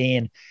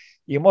 19.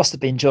 You must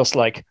have been just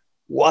like,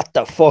 what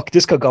the fuck?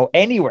 This could go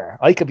anywhere.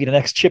 I could be the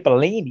next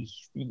Cipollini.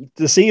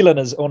 The ceiling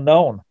is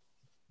unknown.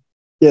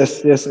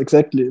 Yes,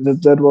 exactly.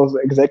 That was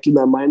exactly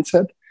my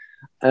mindset.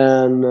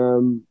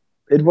 And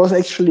it was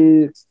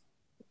actually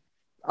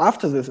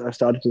after this I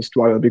started to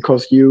struggle,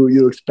 because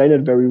you explained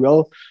it very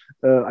well.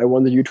 I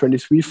won the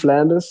U23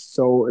 Flanders,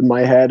 so in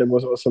my head it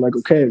was also like,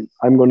 okay,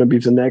 I'm going to be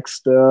the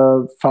next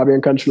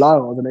Fabian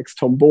Cancellara or the next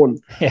Tom Bohn.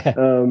 Yeah.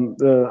 I'm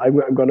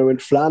going to win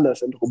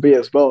Flanders and Roubaix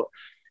as well.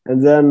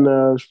 And then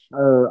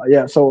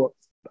so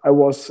I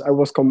was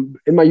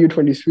in my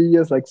U23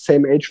 years, like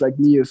same age like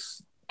me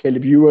as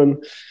Caleb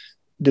Ewan,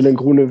 Dylan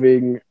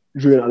Groenewegen,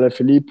 Julian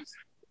Alaphilippe,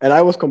 and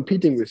I was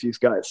competing with these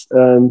guys.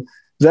 And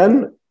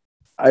then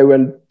I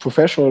went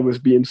professional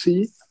with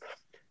BMC,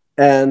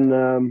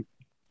 and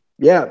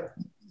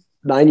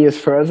 9 years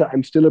further,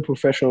 I'm still a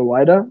professional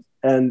rider,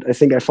 and I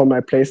think I found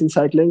my place in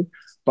cycling.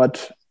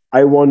 But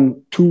I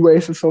won 2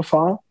 races so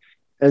far,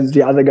 and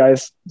the other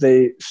guys,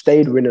 they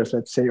stayed winners,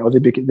 let's say, or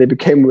they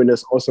became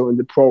winners also in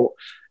the pro,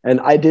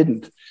 and I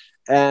didn't.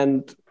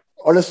 And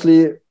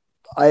honestly,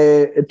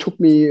 it took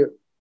me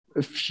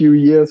a few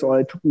years,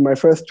 or it took me my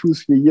first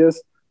 2-3 years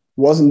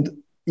wasn't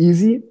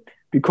easy,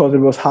 because it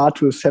was hard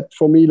to accept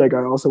for me. Like,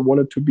 I also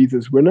wanted to be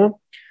this winner.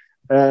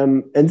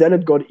 And then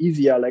it got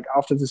easier. Like,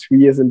 after the 3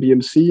 years in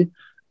BMC,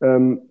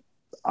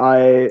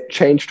 I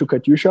changed to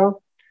Katyusha,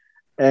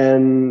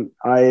 and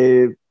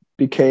I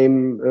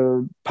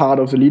became part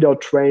of the lead-out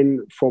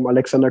train from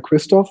Alexander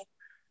Kristoff.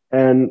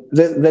 And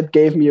that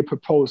gave me a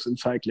purpose in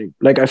cycling.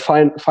 Like, I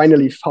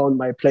finally found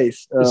my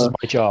place. This is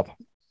my job.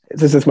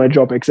 This is my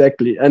job,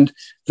 exactly. And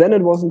then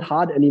it wasn't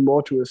hard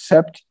anymore to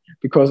accept,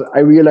 because I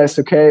realized,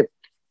 okay,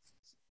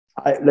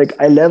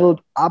 I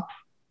leveled up,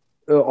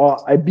 or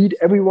I beat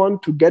everyone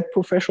to get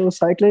professional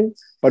cycling.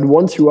 But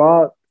once you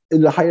are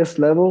in the highest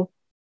level,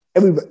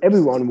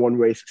 everyone won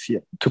races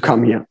here to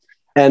come here.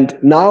 And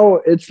now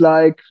it's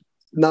like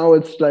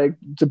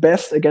the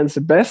best against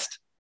the best.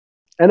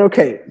 And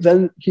okay,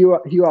 then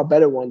here are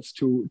better ones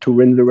to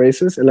win the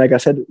races. And like I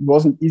said, it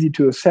wasn't easy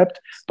to accept.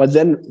 But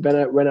then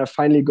when I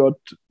finally got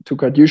to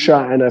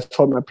Kadyusha and I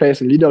found my place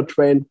in leader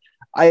train,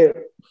 I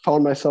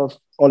found myself,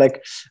 or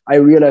like I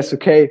realized,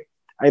 okay,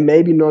 I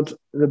may be not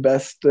the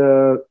best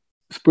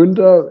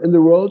sprinter in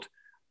the world,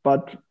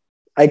 but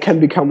I can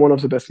become one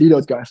of the best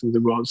leader guys in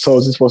the world. So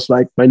this was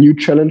like my new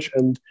challenge.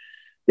 And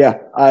yeah,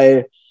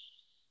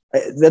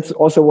 that's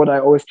also what I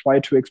always try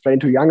to explain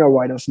to younger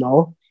riders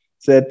now,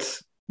 that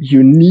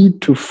you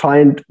need to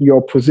find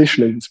your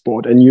position in the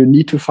sport and you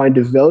need to find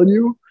the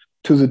value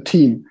to the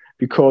team.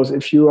 Because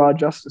if you are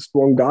just a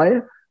strong guy,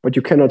 but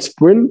you cannot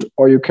sprint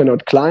or you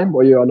cannot climb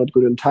or you are not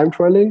good in time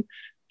trialing,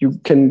 you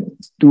can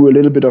do a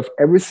little bit of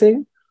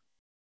everything.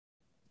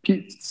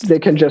 They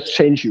can just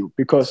change you,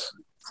 because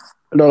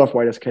a lot of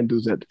riders can do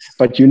that.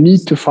 But you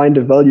need to find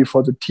a value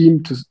for the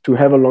team to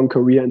have a long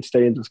career and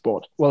stay in the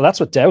sport. Well, that's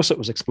what Dowsett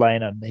was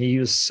explaining. He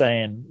was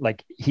saying,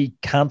 like, he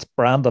can't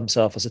brand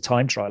himself as a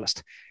time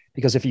trialist,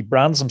 because if he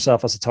brands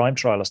himself as a time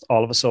trialist,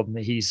 all of a sudden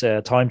he's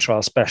a time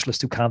trial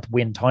specialist who can't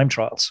win time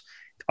trials.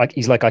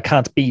 He's like, I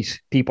can't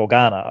beat Pipo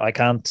Ghana. I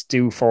can't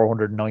do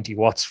 490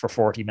 watts for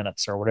 40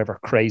 minutes or whatever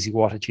crazy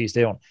wattage he's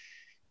doing.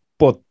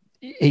 But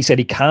he said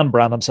he can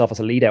brand himself as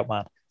a lead out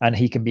man, and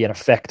he can be an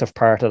effective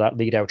part of that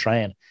lead out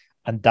train.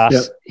 And that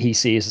he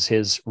sees as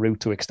his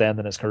route to extend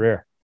in his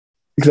career.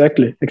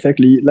 Exactly.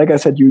 Like I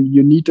said,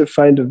 you need to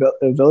find a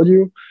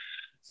value.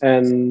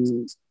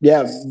 And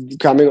yeah,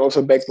 coming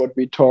also back what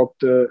we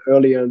talked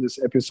earlier in this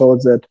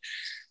episode, that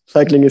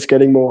cycling is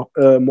getting more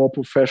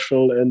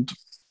professional and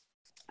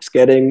it's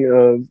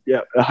getting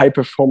a high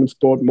performance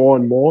sport more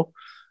and more.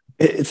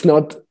 It's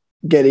not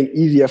getting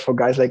easier for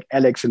guys like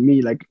Alex and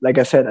me. Like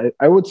I said,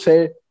 I would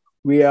say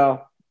we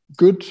are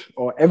good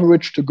or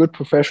average to good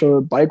professional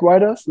bike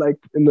riders, like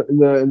in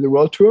the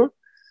world tour.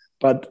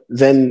 But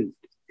then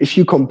if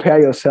you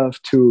compare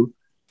yourself to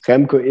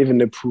Remco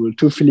Evenepoel,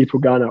 to Filippo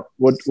Ganna,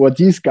 what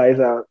these guys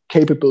are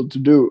capable to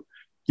do,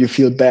 you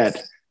feel bad.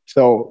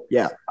 So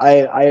yeah,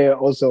 I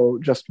also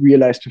just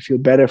realized to feel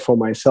better for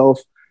myself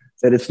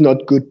that it's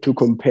not good to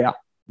compare.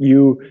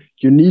 You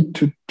need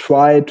to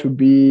try to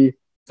be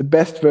the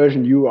best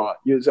version you are.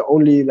 You're the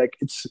only, like,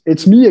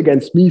 it's me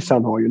against me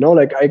somehow,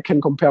 like I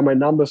can compare my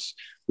numbers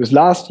with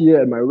last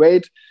year and my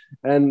weight,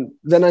 and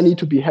then I need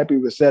to be happy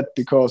with that,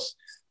 because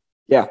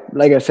yeah,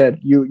 like I said,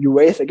 you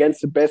race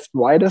against the best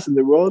riders in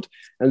the world,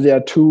 and there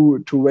are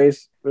two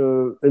ways,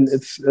 and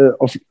it's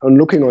on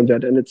looking on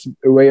that, and it's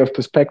a way of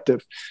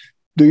perspective.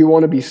 Do you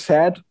want to be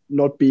sad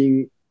not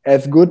being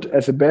as good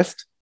as the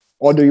best,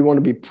 or do you want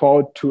to be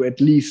proud to at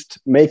least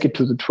make it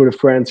to the Tour de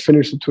France,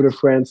 finish the Tour de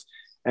France,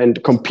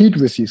 and compete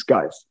with these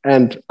guys?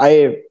 And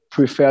I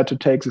prefer to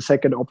take the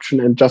second option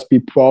and just be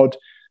proud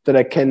that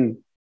I can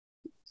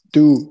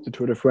do the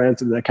Tour de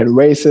France and I can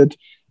race it.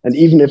 And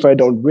even if I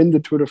don't win the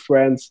Tour de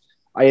France,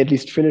 I at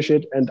least finish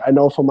it. And I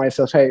know for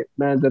myself, hey,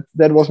 man,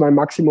 that was my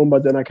maximum,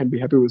 but then I can be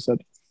happy with that.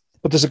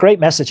 But there's a great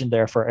message in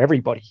there for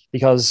everybody,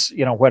 because,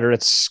 whether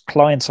it's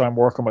clients I'm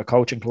working with,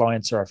 coaching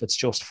clients, or if it's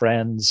just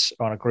friends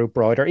on a group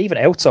ride, or even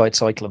outside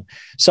cycling,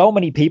 so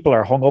many people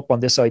are hung up on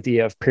this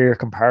idea of peer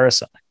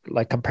comparison,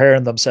 like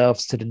comparing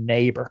themselves to the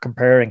neighbor,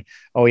 comparing,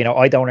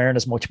 I don't earn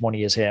as much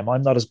money as him.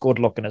 I'm not as good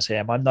looking as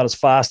him. I'm not as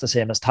fast as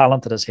him, as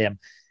talented as him.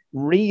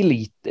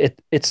 Really,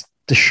 it's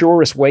the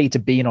surest way to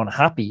being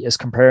unhappy is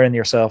comparing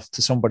yourself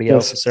to somebody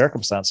else's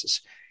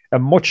circumstances. A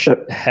much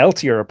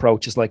healthier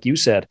approach is, like you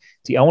said,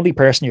 the only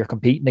person you're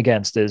competing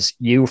against is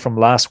you from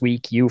last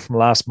week, you from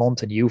last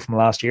month, and you from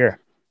last year.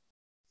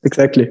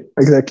 Exactly.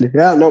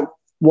 Yeah, no,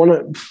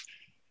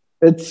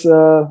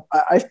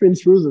 I've been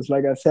through this,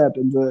 like I said,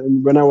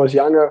 when I was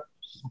younger,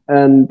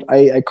 and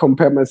I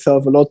compared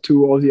myself a lot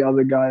to all the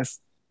other guys.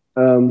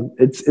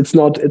 It's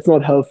not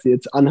healthy.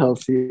 It's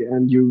unhealthy,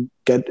 and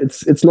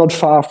it's not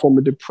far from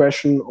a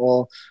depression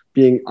or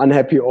being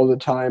unhappy all the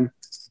time.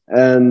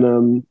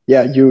 And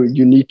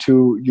you need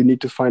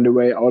to find a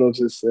way out of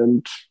this,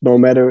 and no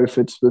matter if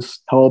it's with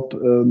help,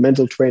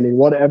 mental training,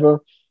 whatever.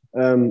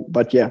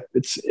 But yeah,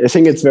 I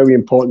think it's very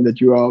important that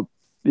you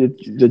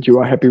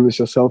are happy with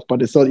yourself,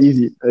 but it's not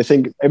easy. I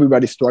think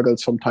everybody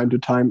struggles from time to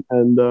time,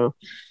 and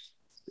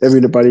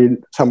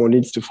someone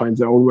needs to find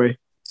their own way.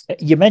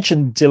 You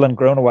mentioned Dylan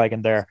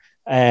Groenewegen there.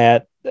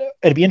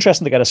 It'd be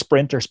interesting to get a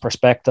sprinter's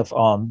perspective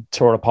on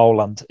Tour of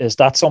Poland. Is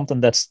that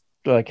something that's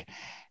like,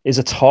 is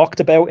it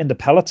talked about in the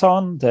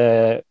peloton?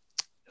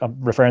 I'm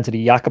referring to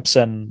the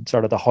Jakobsen,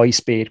 sort of the high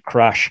speed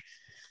crash.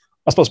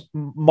 I suppose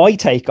my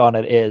take on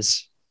it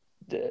is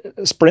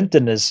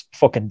sprinting is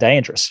fucking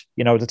dangerous.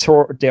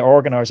 The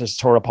organizers of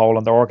Tour of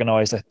Poland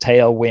organized a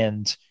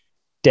tailwind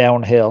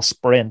downhill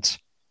sprint.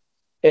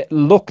 It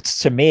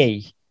looked to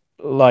me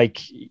like,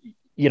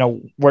 we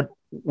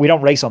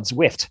don't race on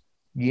Zwift.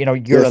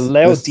 You're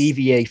allowed to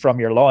deviate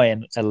from your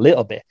line a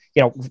little bit.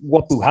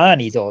 What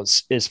Buhani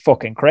does is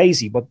fucking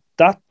crazy, but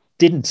that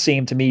didn't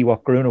seem to me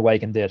what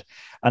Groenewegen did.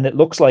 And it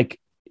looks like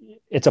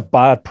it's a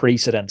bad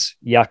precedent,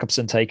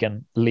 Jakobsen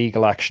taking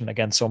legal action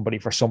against somebody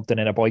for something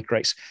in a bike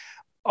race.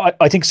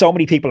 I think so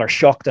many people are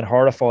shocked and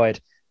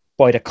horrified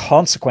by the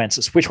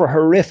consequences, which were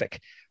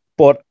horrific.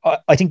 But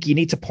I think you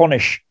need to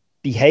punish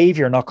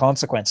behavior, not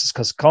consequences,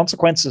 because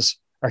consequences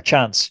are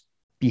chance.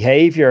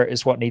 Behavior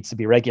is what needs to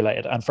be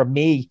regulated. And for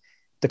me,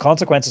 the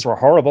consequences were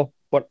horrible,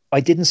 but I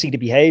didn't see the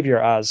behavior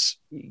as,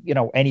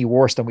 any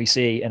worse than we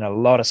see in a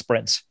lot of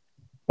sprints.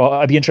 But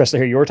I'd be interested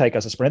to hear your take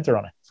as a sprinter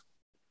on it.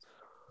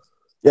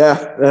 Yeah,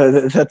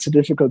 that's a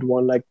difficult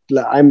one. I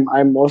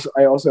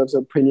also have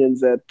the opinion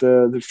that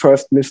the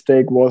first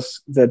mistake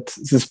was that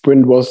the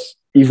sprint was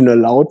even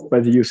allowed by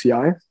the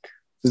UCI.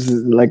 This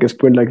is like a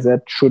sprint like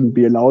that shouldn't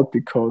be allowed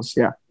because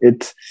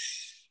it's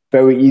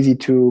very easy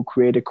to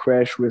create a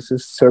crash with the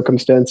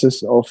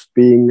circumstances of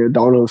being a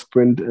downhill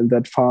sprint and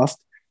that fast.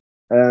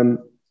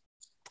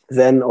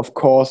 Then of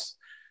course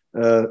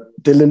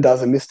Dylan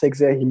does a mistake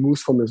there. He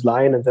moves from his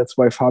line, and that's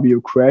why Fabio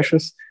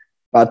crashes.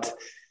 But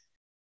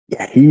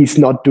he's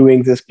not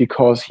doing this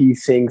because he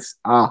thinks,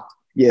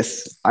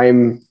 yes,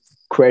 I'm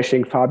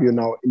crashing Fabio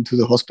now into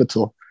the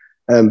hospital.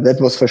 That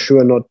was for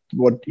sure not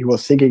what he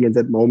was thinking in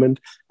that moment.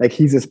 Like,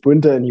 he's a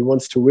sprinter and he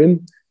wants to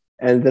win,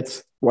 and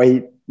that's why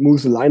he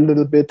moves the line a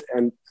little bit.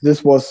 And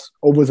this was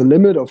over the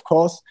limit, of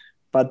course,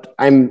 but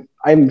I'm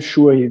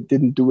sure he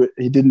didn't do it.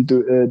 He didn't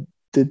do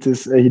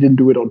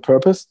it on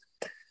purpose.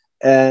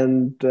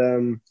 And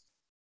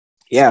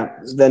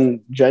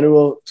then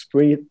general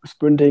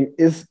sprinting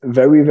is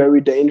very,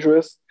 very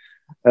dangerous.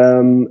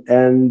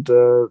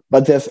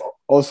 But there's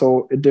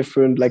also a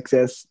different, like,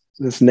 there's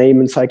this name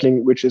in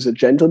cycling, which is a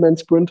gentleman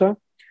sprinter.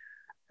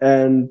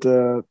 And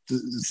a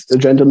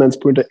gentleman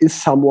sprinter is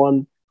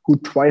someone who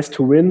tries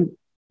to win,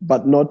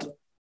 but not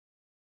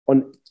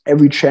on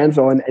every chance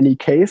or in any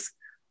case.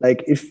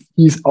 Like, if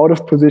he's out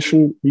of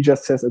position, he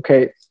just says,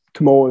 okay,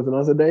 tomorrow is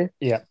another day.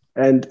 Yeah.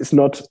 And is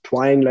not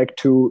trying like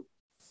to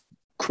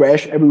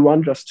crash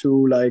everyone just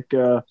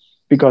to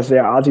because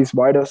there are these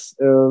riders,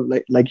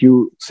 like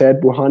you said,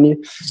 Buhani.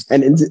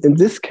 And in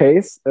this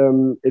case,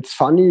 it's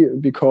funny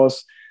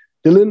because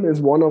Dylan is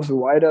one of the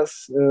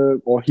riders,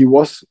 or he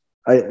was.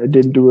 I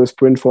didn't do a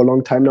sprint for a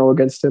long time now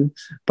against him,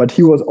 but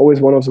he was always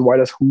one of the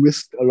riders who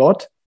risked a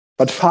lot.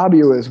 But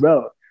Fabio as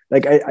well.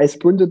 Like, I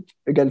sprinted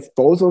against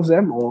both of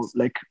them, or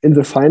like in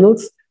the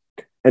finals,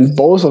 and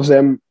both of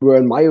them were,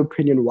 in my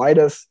opinion,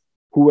 riders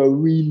who were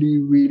really,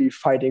 really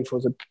fighting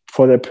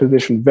for their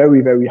position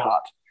very, very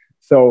hard.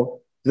 So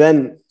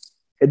then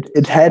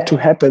it had to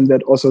happen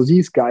that also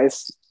these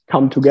guys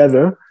come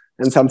together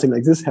and something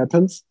like this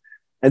happens.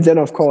 And then,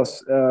 of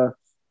course,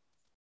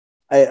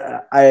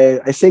 I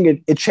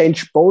think it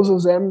changed both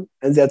of them,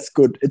 and that's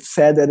good. It's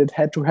sad that it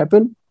had to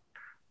happen,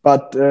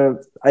 but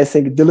I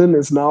think Dylan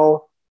is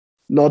now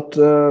not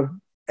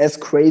as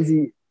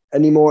crazy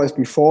anymore as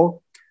before.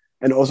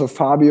 And also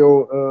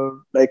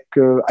Fabio,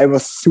 I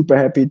was super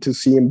happy to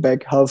see him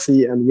back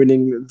healthy and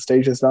winning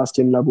stages last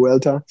year in La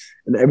Vuelta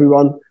and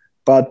everyone.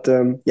 But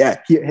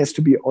he has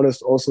to be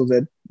honest also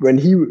that when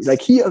he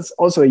is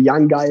also a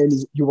young guy and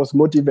he was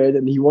motivated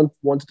and he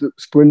wanted to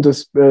sprint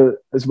as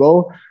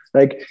well.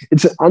 Like,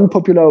 it's an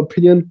unpopular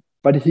opinion,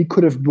 but he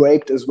could have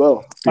braked as well.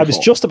 Before. I was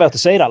just about to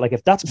say that. Like,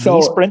 if that's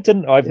me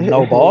sprinting, I've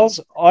no balls.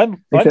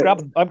 I'm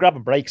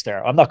grabbing brakes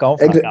there. I'm not going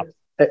for that gap.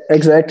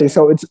 Exactly.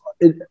 So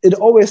it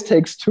always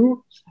takes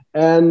two,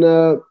 and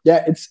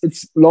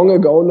it's long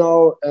ago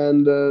now,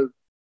 and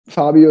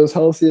Fabio is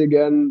healthy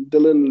again.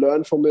 Dylan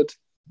learned from it,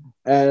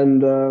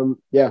 and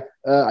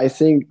I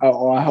think,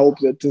 or I hope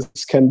that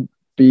this can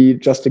be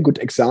just a good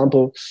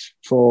example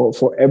for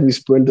every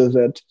sprinter,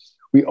 that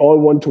we all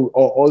want to,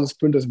 or all the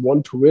sprinters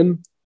want to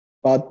win,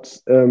 but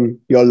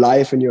your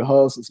life and your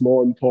health is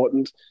more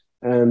important.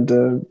 And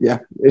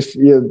if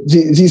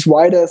these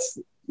riders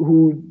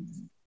who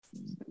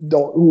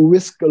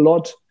risk a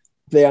lot,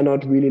 they are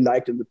not really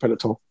liked in the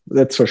peloton.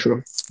 That's for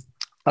sure.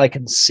 I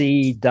can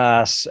see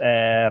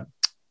that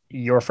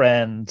your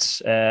friend,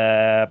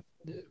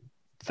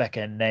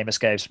 fucking name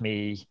escapes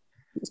me,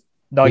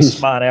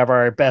 nicest man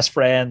ever, best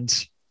friend.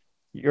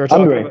 You're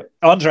talking about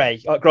Andre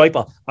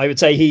Greipel. I would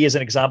say he is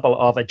an example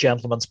of a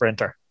gentleman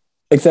sprinter.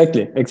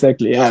 Exactly.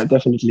 Yeah,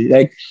 definitely.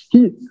 Like,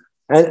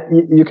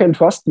 you can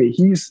trust me.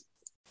 He's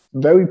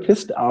very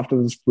pissed after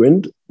the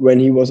sprint when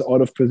he was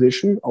out of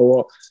position,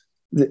 or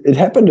it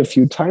happened a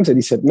few times that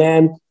he said,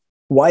 man,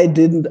 why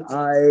didn't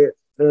I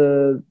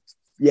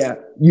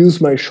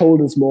use my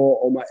shoulders more,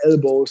 or my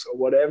elbows, or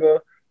whatever?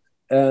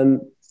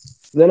 And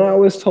then I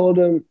always told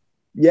him,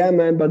 yeah,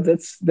 man, but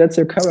that's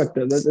your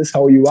character. That is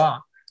how you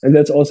are. And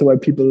that's also why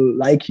people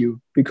like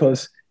you,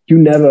 because you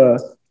never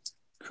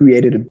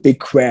created a big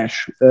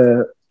crash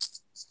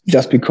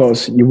just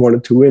because you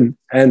wanted to win.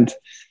 And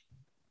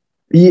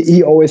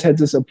he always had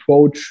this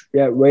approach,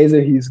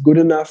 Razor, he's good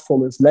enough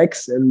from his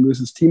legs and with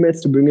his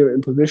teammates to bring him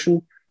in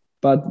position,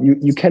 but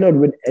you cannot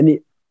win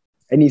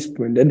any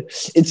sprint. And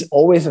it's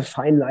always a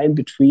fine line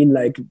between,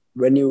 like,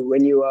 when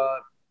you are,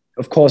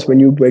 of course, when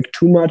you break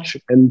too much,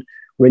 and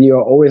when you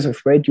are always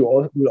afraid, you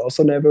will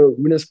also never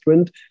win a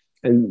sprint.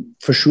 And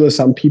for sure,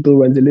 some people,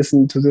 when they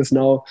listen to this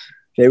now,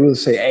 they will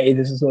say, hey,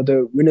 this is not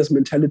a winner's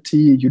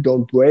mentality, you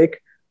don't break.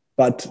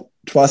 But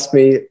trust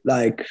me,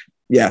 like,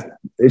 yeah,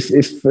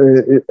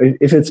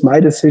 if it's my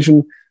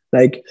decision,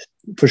 like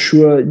for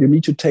sure you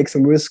need to take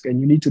some risk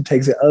and you need to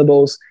take the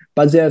elbows,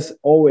 but there's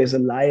always a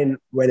line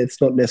when it's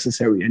not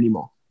necessary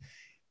anymore.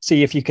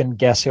 See if you can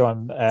guess who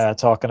I'm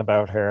talking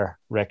about here,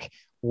 Rick.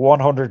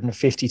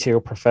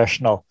 152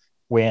 professional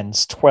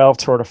wins, 12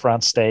 Tour de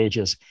France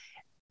stages,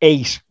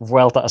 8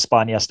 Vuelta a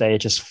España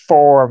stages,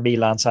 4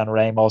 Milan San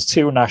Remos,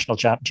 2 national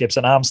championships,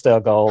 and Amstel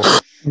Gold.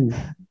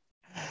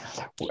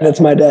 That's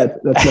my dad.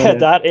 That's my dad.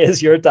 That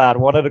is your dad,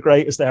 one of the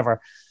greatest ever,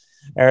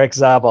 Eric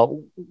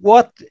Zabel.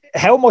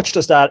 How much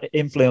does that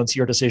influence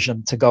your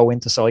decision to go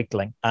into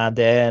cycling? And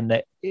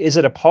then is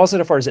it a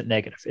positive or is it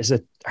negative? Is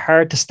it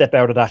hard to step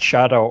out of that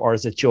shadow, or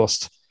is it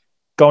just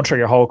going through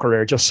your whole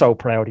career, just so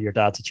proud of your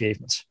dad's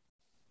achievements?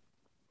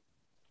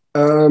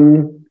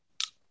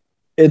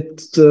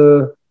 It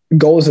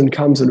goes and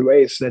comes in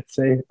waves, let's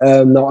say.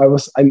 Now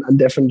I'm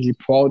definitely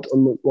proud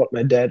on what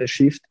my dad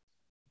achieved.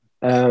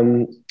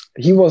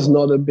 He was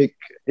not a big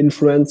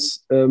influence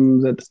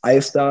that I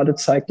started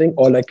cycling,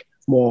 or like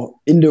more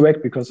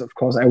indirect, because of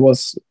course I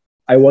was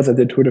at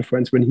the Tour de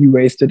France when he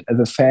raced it as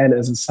a fan,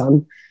 as a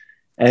son,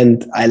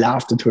 and I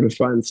loved the Tour de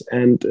France,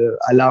 and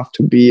I loved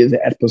to be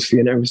the atmosphere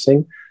and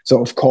everything.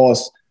 So of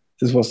course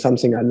this was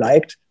something I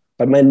liked,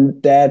 but my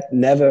dad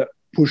never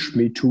pushed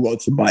me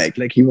towards the bike.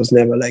 Like he was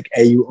never like,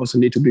 hey, you also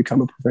need to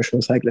become a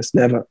professional cyclist.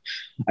 Never.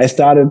 I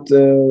started,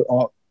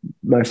 or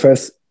my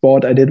first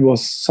sport I did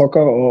was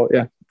soccer, or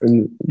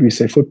and we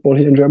say football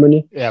here in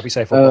Germany. Yeah, we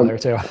say football here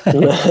too.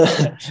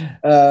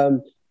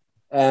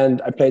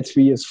 And I played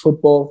 3 years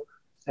football,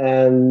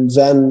 and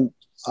then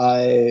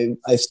I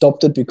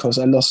stopped it because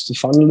I lost the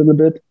fun a little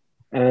bit.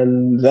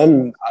 And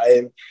then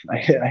I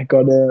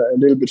got a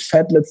little bit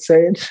fat, let's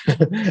say it.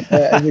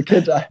 As a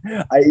kid, I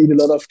eat a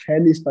lot of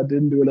candies, but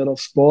didn't do a lot of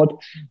sport.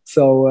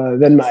 So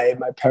then my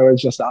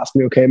parents just asked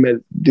me, okay,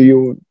 man, do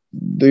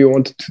you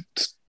want to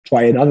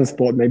try another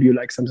sport? Maybe you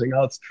like something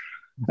else.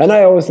 And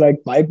I always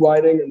like bike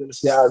riding. And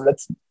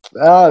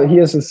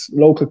here's this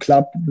local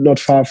club not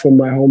far from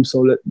my home,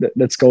 so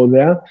let's go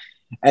there.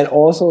 And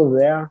also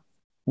there,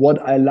 what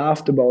I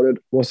loved about it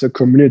was the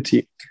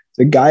community.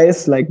 The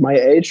guys like my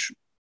age,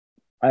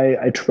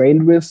 I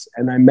trained with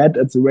and I met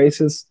at the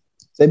races,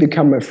 they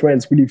become my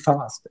friends really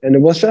fast. And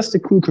it was just a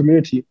cool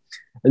community.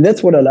 And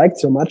that's what I liked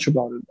so much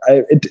about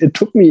it. It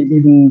took me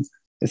even,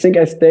 I think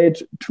I stayed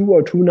 2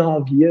 or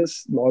 2.5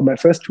 years, or my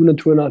first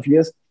 2.5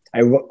 years,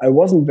 I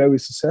wasn't very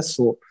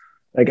successful.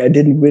 Like I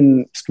didn't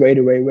win straight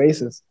away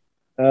races.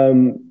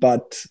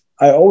 But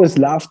I always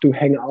loved to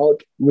hang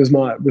out with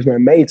my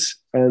mates.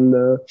 And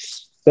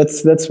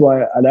that's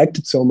why I liked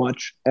it so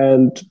much.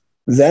 And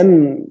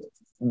then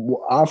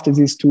after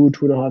these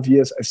 2.5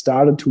 years, I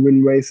started to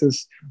win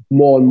races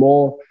more and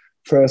more.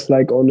 First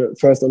on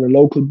a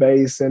local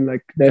base, then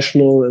like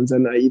national, and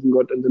then I even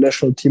got in the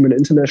national team and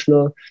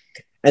international.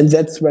 And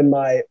that's when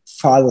my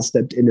father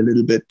stepped in a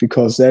little bit,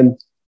 because then,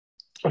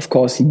 of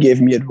course, he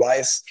gave me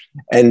advice,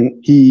 and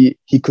he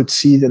could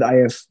see that I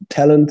have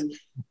talent.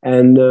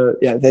 And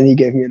then he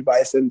gave me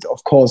advice, and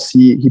of course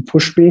he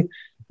pushed me.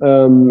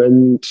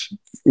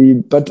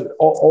 But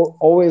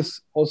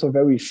always also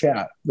very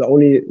fair. The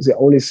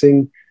only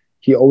thing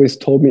he always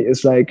told me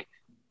is like,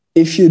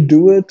 if you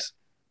do it,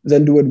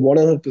 then do it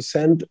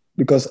 100%,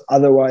 because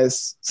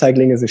otherwise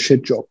cycling is a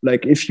shit job.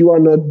 Like if you are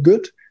not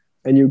good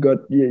and you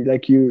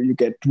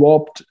get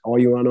dropped, or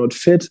you are not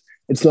fit,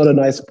 it's not a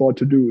nice sport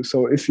to do.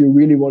 So if you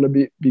really want to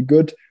be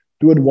good,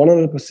 do it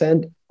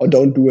 100% or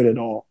don't do it at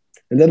all.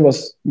 And that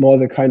was more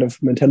the kind of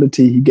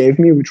mentality he gave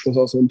me, which was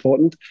also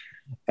important.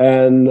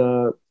 And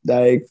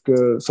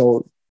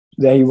so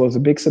there he was a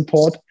big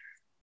support.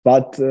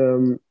 But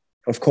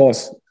of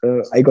course,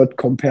 I got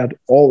compared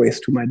always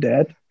to my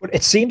dad. But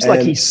it seems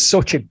like he's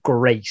such a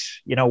great,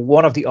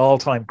 one of the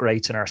all-time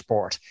greats in our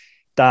sport,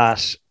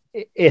 that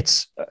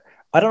it's,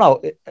 I don't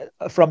know,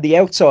 from the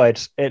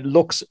outside, it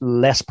looks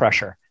less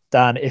pressure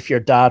than if your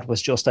dad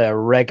was just a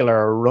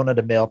regular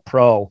run-of-the-mill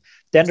pro.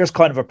 Then there's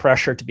kind of a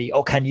pressure to be,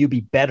 can you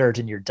be better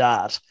than your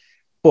dad?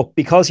 But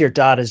because your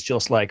dad is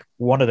just like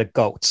one of the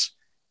GOATs,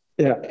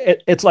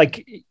 it's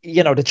like,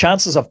 the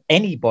chances of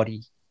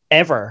anybody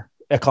ever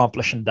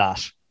accomplishing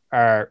that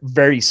are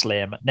very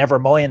slim. Never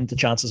mind the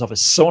chances of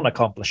his son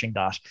accomplishing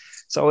that.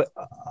 So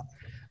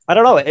I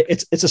don't know.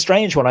 It's a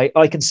strange one.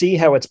 I can see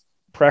how it's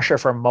pressure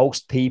for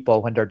most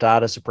people when their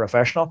dad is a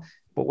professional,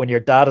 but when your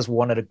dad is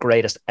one of the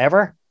greatest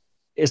ever,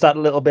 is that a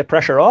little bit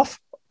pressure off?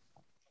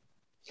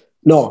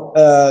 No,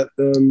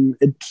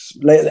 it's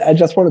like, I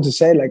just wanted to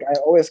say, like, I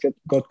always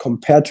got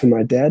compared to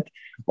my dad,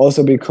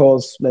 also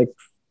because, like,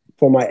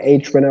 for my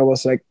age, when I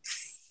was like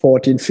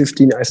 14,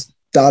 15, I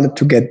started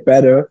to get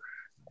better,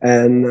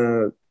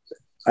 and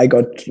I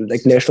got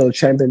like national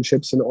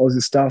championships and all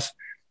this stuff.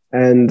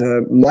 And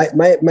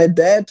my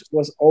dad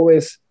was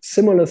always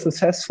similar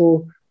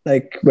successful,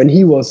 like when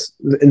he was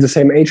in the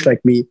same age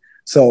like me.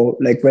 So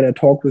like when I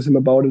talked with him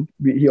about it,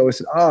 he always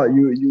said,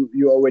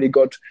 you already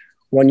got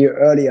 1 year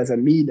earlier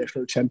than me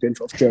national champion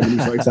of Germany,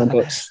 for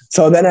example.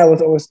 So then I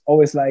was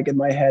always like in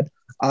my head,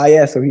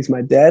 yeah, so he's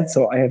my dad,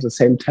 so I have the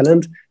same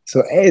talent.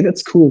 So hey,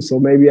 that's cool. So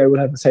maybe I will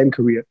have the same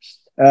career.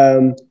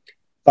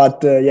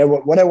 But yeah,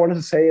 what I wanted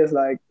to say is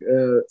like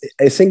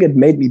I think it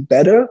made me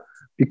better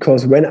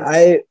because when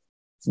I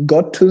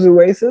got to the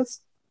races,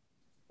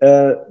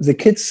 the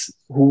kids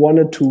who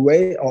wanted to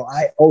race, or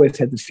I always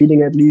had the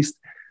feeling at least,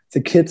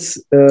 the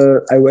kids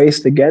I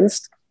raced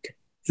against,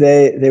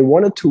 they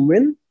wanted to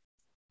win,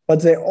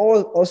 but they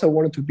all also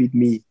wanted to beat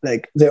me.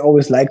 Like they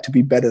always liked to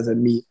be better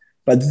than me,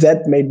 but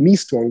that made me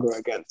stronger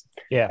again.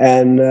 Yeah.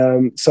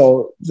 And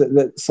so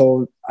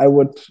I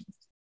would,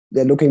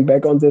 yeah, looking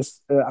back on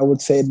this, I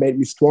would say it made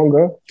me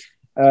stronger.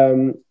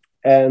 Um,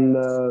 and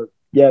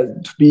yeah,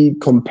 to be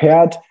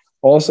compared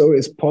also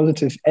is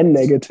positive and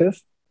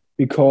negative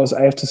because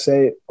I have to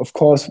say, of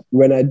course,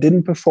 when I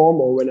didn't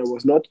perform or when I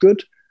was not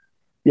good,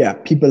 yeah,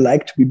 people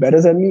like to be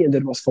better than me, and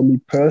that was for me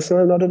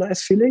personal not a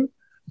nice feeling.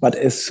 But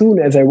as soon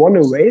as I won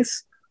a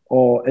race,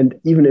 or and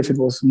even if it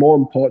was more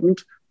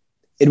important,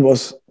 it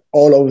was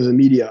all over the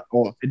media,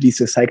 or at least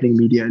the cycling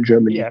media in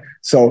Germany. Yeah.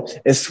 So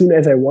as soon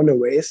as I won a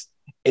race,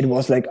 it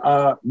was like,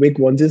 Rick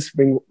won this,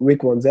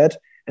 Rick won that,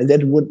 and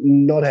that would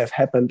not have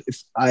happened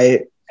if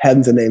I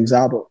hadn't the name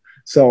Zabel.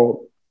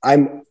 So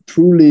I'm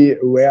truly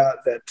aware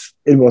that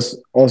it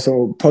was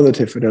also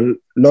positive in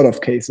a lot of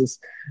cases,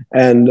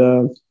 and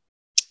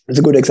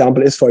a good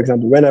example is, for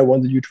example, when I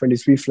won the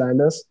U23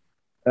 Flanders,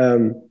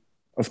 um,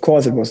 of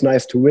course, it was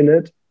nice to win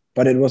it,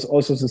 but it was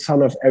also the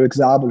son of Eric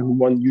Zabel who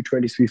won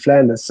U23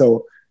 Flanders.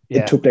 So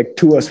it took like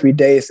 2 or 3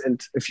 days,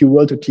 and a few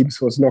World Tour teams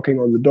was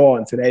knocking on the door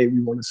and said, hey, we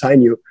want to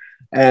sign you.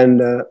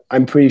 And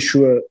I'm pretty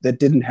sure that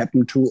didn't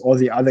happen to all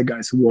the other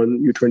guys who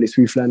won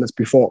U23 Flanders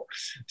before.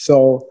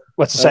 So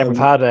it's the same. We've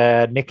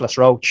had Nicholas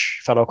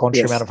Roach, fellow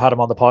countryman. Yes. I've had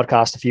him on the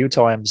podcast a few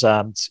times,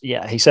 and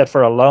yeah, he said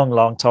for a long,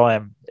 long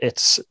time,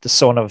 it's the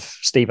son of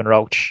Stephen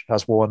Roach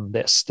has won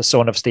this. The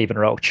son of Stephen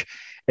Roach.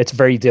 It's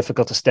very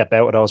difficult to step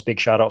out of those big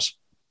shadows.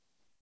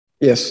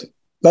 Yes,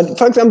 but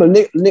for example,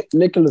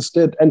 Nicholas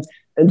did, and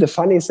the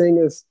funny thing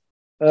is,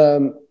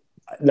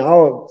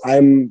 now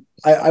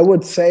I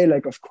would say,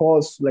 like, of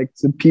course, like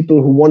the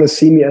people who want to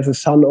see me as a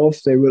son of,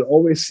 they will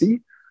always see.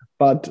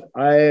 But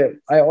I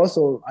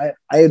also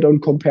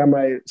don't compare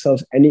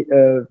myself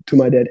to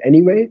my dad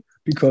anyway,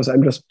 because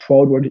I'm just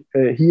proud what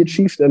he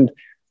achieved, and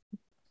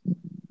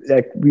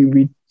like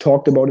we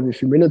talked about it a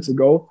few minutes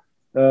ago.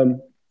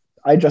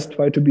 I just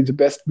try to be the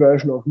best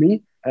version of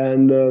me,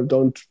 and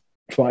don't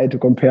try to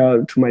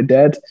compare to my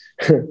dad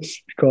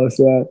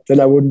because then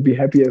I wouldn't be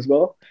happy as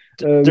well.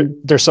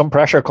 There's some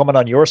pressure coming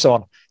on your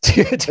son.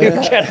 two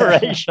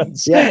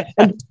generations. Yeah,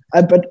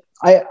 but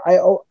I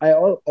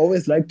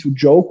always like to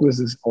joke with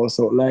this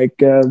also. Like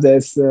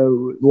there's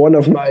one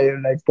of my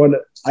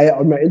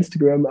on my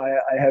Instagram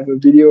I have a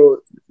video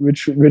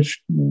which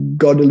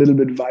got a little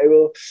bit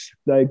viral.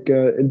 Like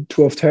in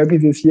Tour of Turkey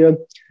this year,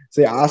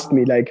 they asked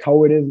me like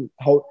how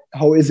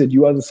is it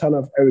you are the son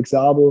of Eric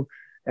Zabel,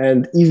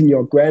 and even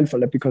your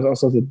grandfather, because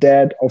also the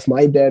dad of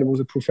my dad was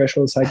a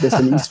professional cyclist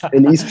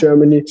in East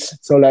Germany.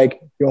 So like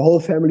your whole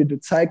family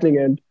did cycling,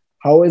 and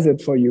how is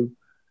it for you?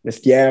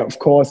 Just, yeah, of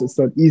course, it's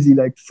not easy.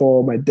 Like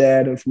for my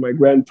dad and for my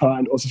grandpa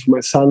and also for my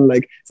son,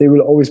 like they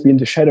will always be in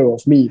the shadow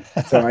of me.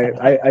 So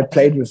I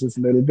played with this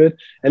a little bit,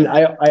 and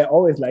I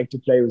always like to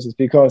play with this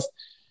because,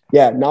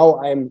 yeah, now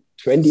I'm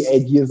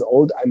 28 years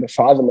old. I'm a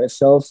father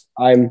myself.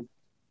 I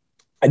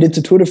did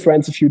the Tour de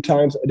France a few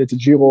times. I did the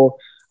Giro.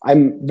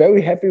 I'm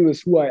very happy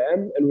with who I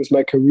am and with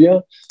my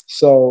career.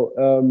 So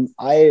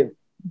I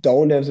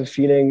don't have the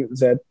feeling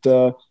that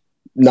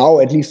now,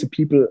 at least the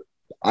people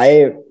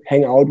I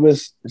hang out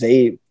with,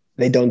 they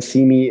don't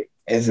see me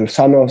as a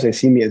son of, they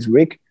see me as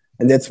Rick.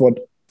 And that's what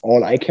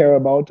all I care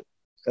about.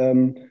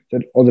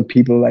 That all the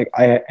people like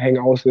I hang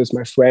out with,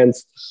 my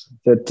friends,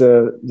 that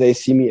they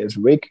see me as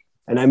Rick.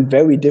 And I'm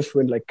very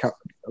different. Like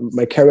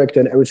my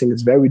character and everything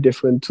is very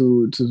different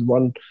to the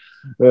one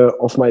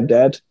of my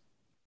dad.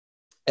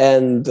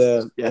 And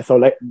yeah, so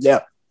like,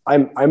 yeah,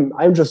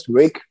 I'm just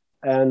Rick.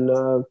 And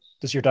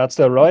does your dad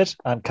still ride?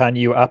 And can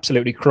you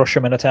absolutely crush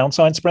him in a town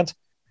sign sprint?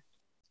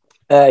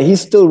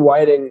 He's still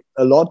riding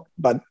a lot,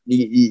 but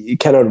he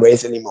cannot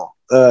race anymore.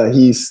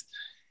 He's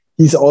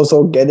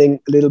also getting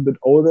a little bit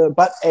older,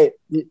 but hey,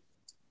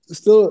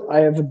 still I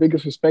have the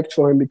biggest respect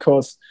for him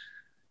because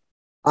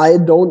I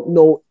don't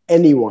know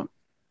anyone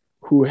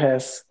who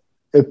has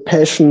a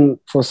passion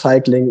for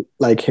cycling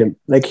like him.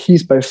 Like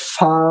he's by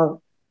far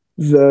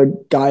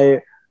the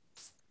guy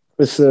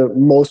with the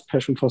most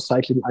passion for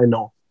cycling I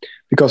know,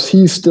 because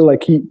he's still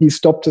like he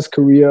stopped his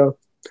career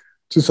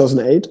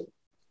 2008,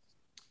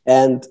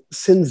 and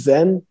since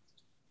then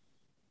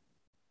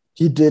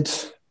he did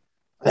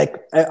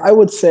like I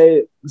would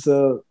say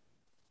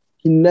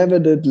he never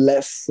did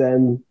less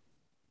than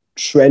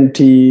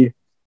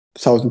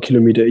 20,000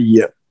 kilometers a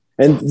year,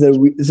 and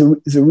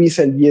the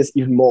recent years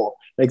even more.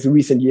 Like the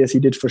recent years, he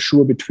did for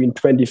sure between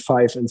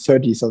 25 and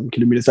 30,000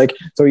 kilometers. Like,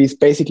 so he's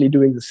basically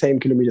doing the same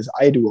kilometers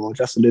I do, or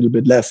just a little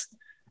bit less.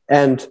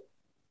 And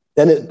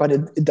then,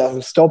 it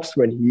doesn't stop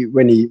when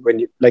he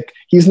like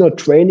he's not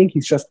training.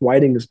 He's just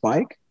riding his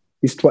bike,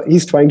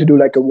 he's trying to do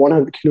like a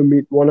 100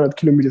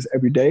 kilometers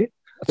every day.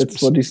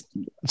 That's what he's.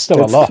 It's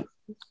still a lot.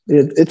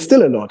 It's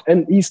still a lot,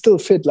 and he's still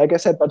fit, like I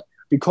said. But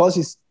because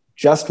he's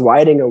just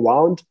riding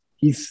around,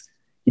 he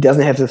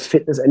doesn't have the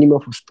fitness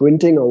anymore for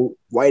sprinting or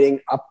riding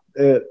up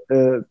a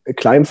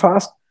climb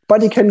fast.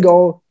 But he can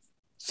go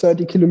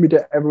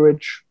 30-kilometer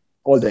average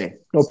all day,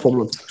 no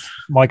problem.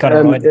 My kind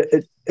of ride.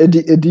 A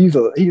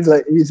diesel. He's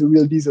a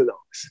real diesel now.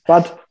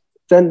 But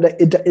then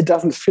it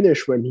doesn't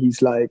finish when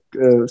he's like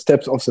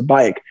steps off the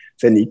bike.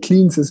 Then he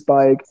cleans his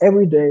bike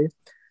every day,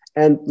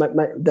 and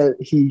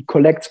he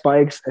collects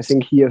bikes. I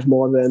think he has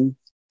more than,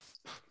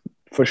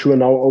 for sure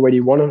now, already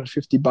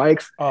 150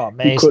 bikes. Oh,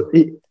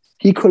 amazing.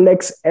 He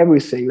collects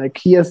everything. Like,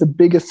 he has the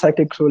biggest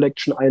cycle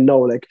collection I know.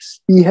 Like,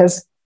 he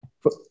has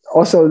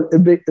also a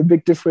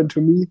big difference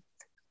to me.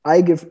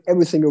 I give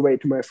everything away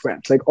to my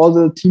friends. Like, all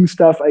the team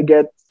stuff I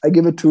get, I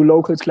give it to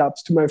local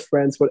clubs, to my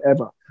friends,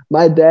 whatever.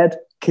 My dad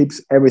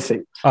keeps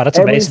everything. Oh, that's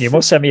amazing. You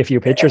must send me a few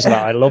pictures of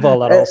that. I love all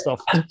that old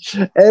stuff.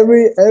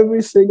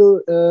 Every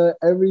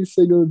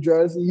single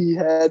jersey he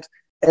had,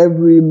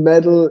 every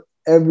medal,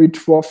 every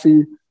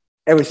trophy,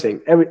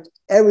 everything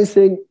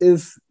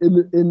is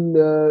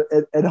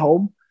at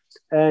home.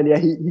 And yeah,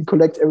 he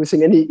collects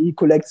everything, and he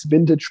collects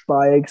vintage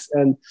bikes.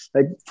 And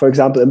like, for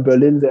example, in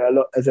Berlin, there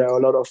are a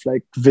lot of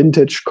like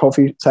vintage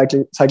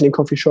cycling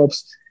coffee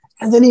shops.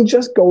 And then he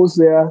just goes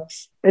there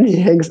and he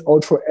hangs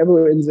out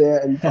forever in there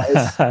and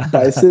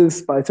buys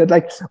this, buys that.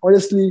 Like,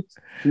 honestly,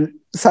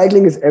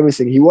 cycling is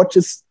everything. He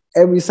watches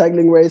every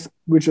cycling race,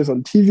 which is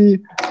on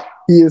TV.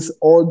 He is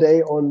all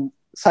day on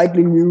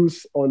cycling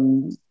news,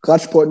 on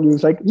Radsport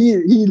news. Like,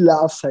 he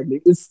loves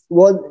cycling. It's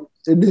one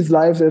in his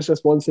life. There's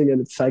just one thing,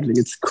 and it's cycling.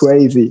 It's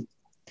crazy.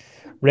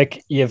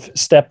 Rick, you've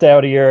stepped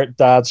out of your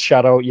dad's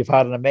shadow. You've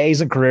had an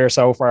amazing career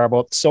so far,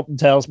 but something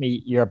tells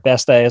me your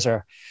best days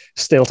are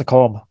still to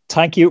come.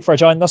 Thank you for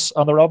joining us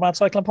on the Roadman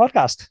Cycling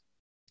Podcast.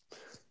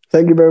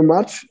 Thank you very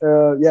much.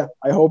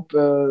 I hope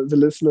the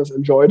listeners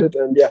enjoyed it.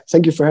 And yeah,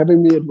 thank you for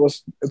having me. It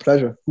was a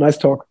pleasure. Nice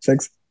talk.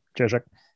 Thanks. Cheers, Rick.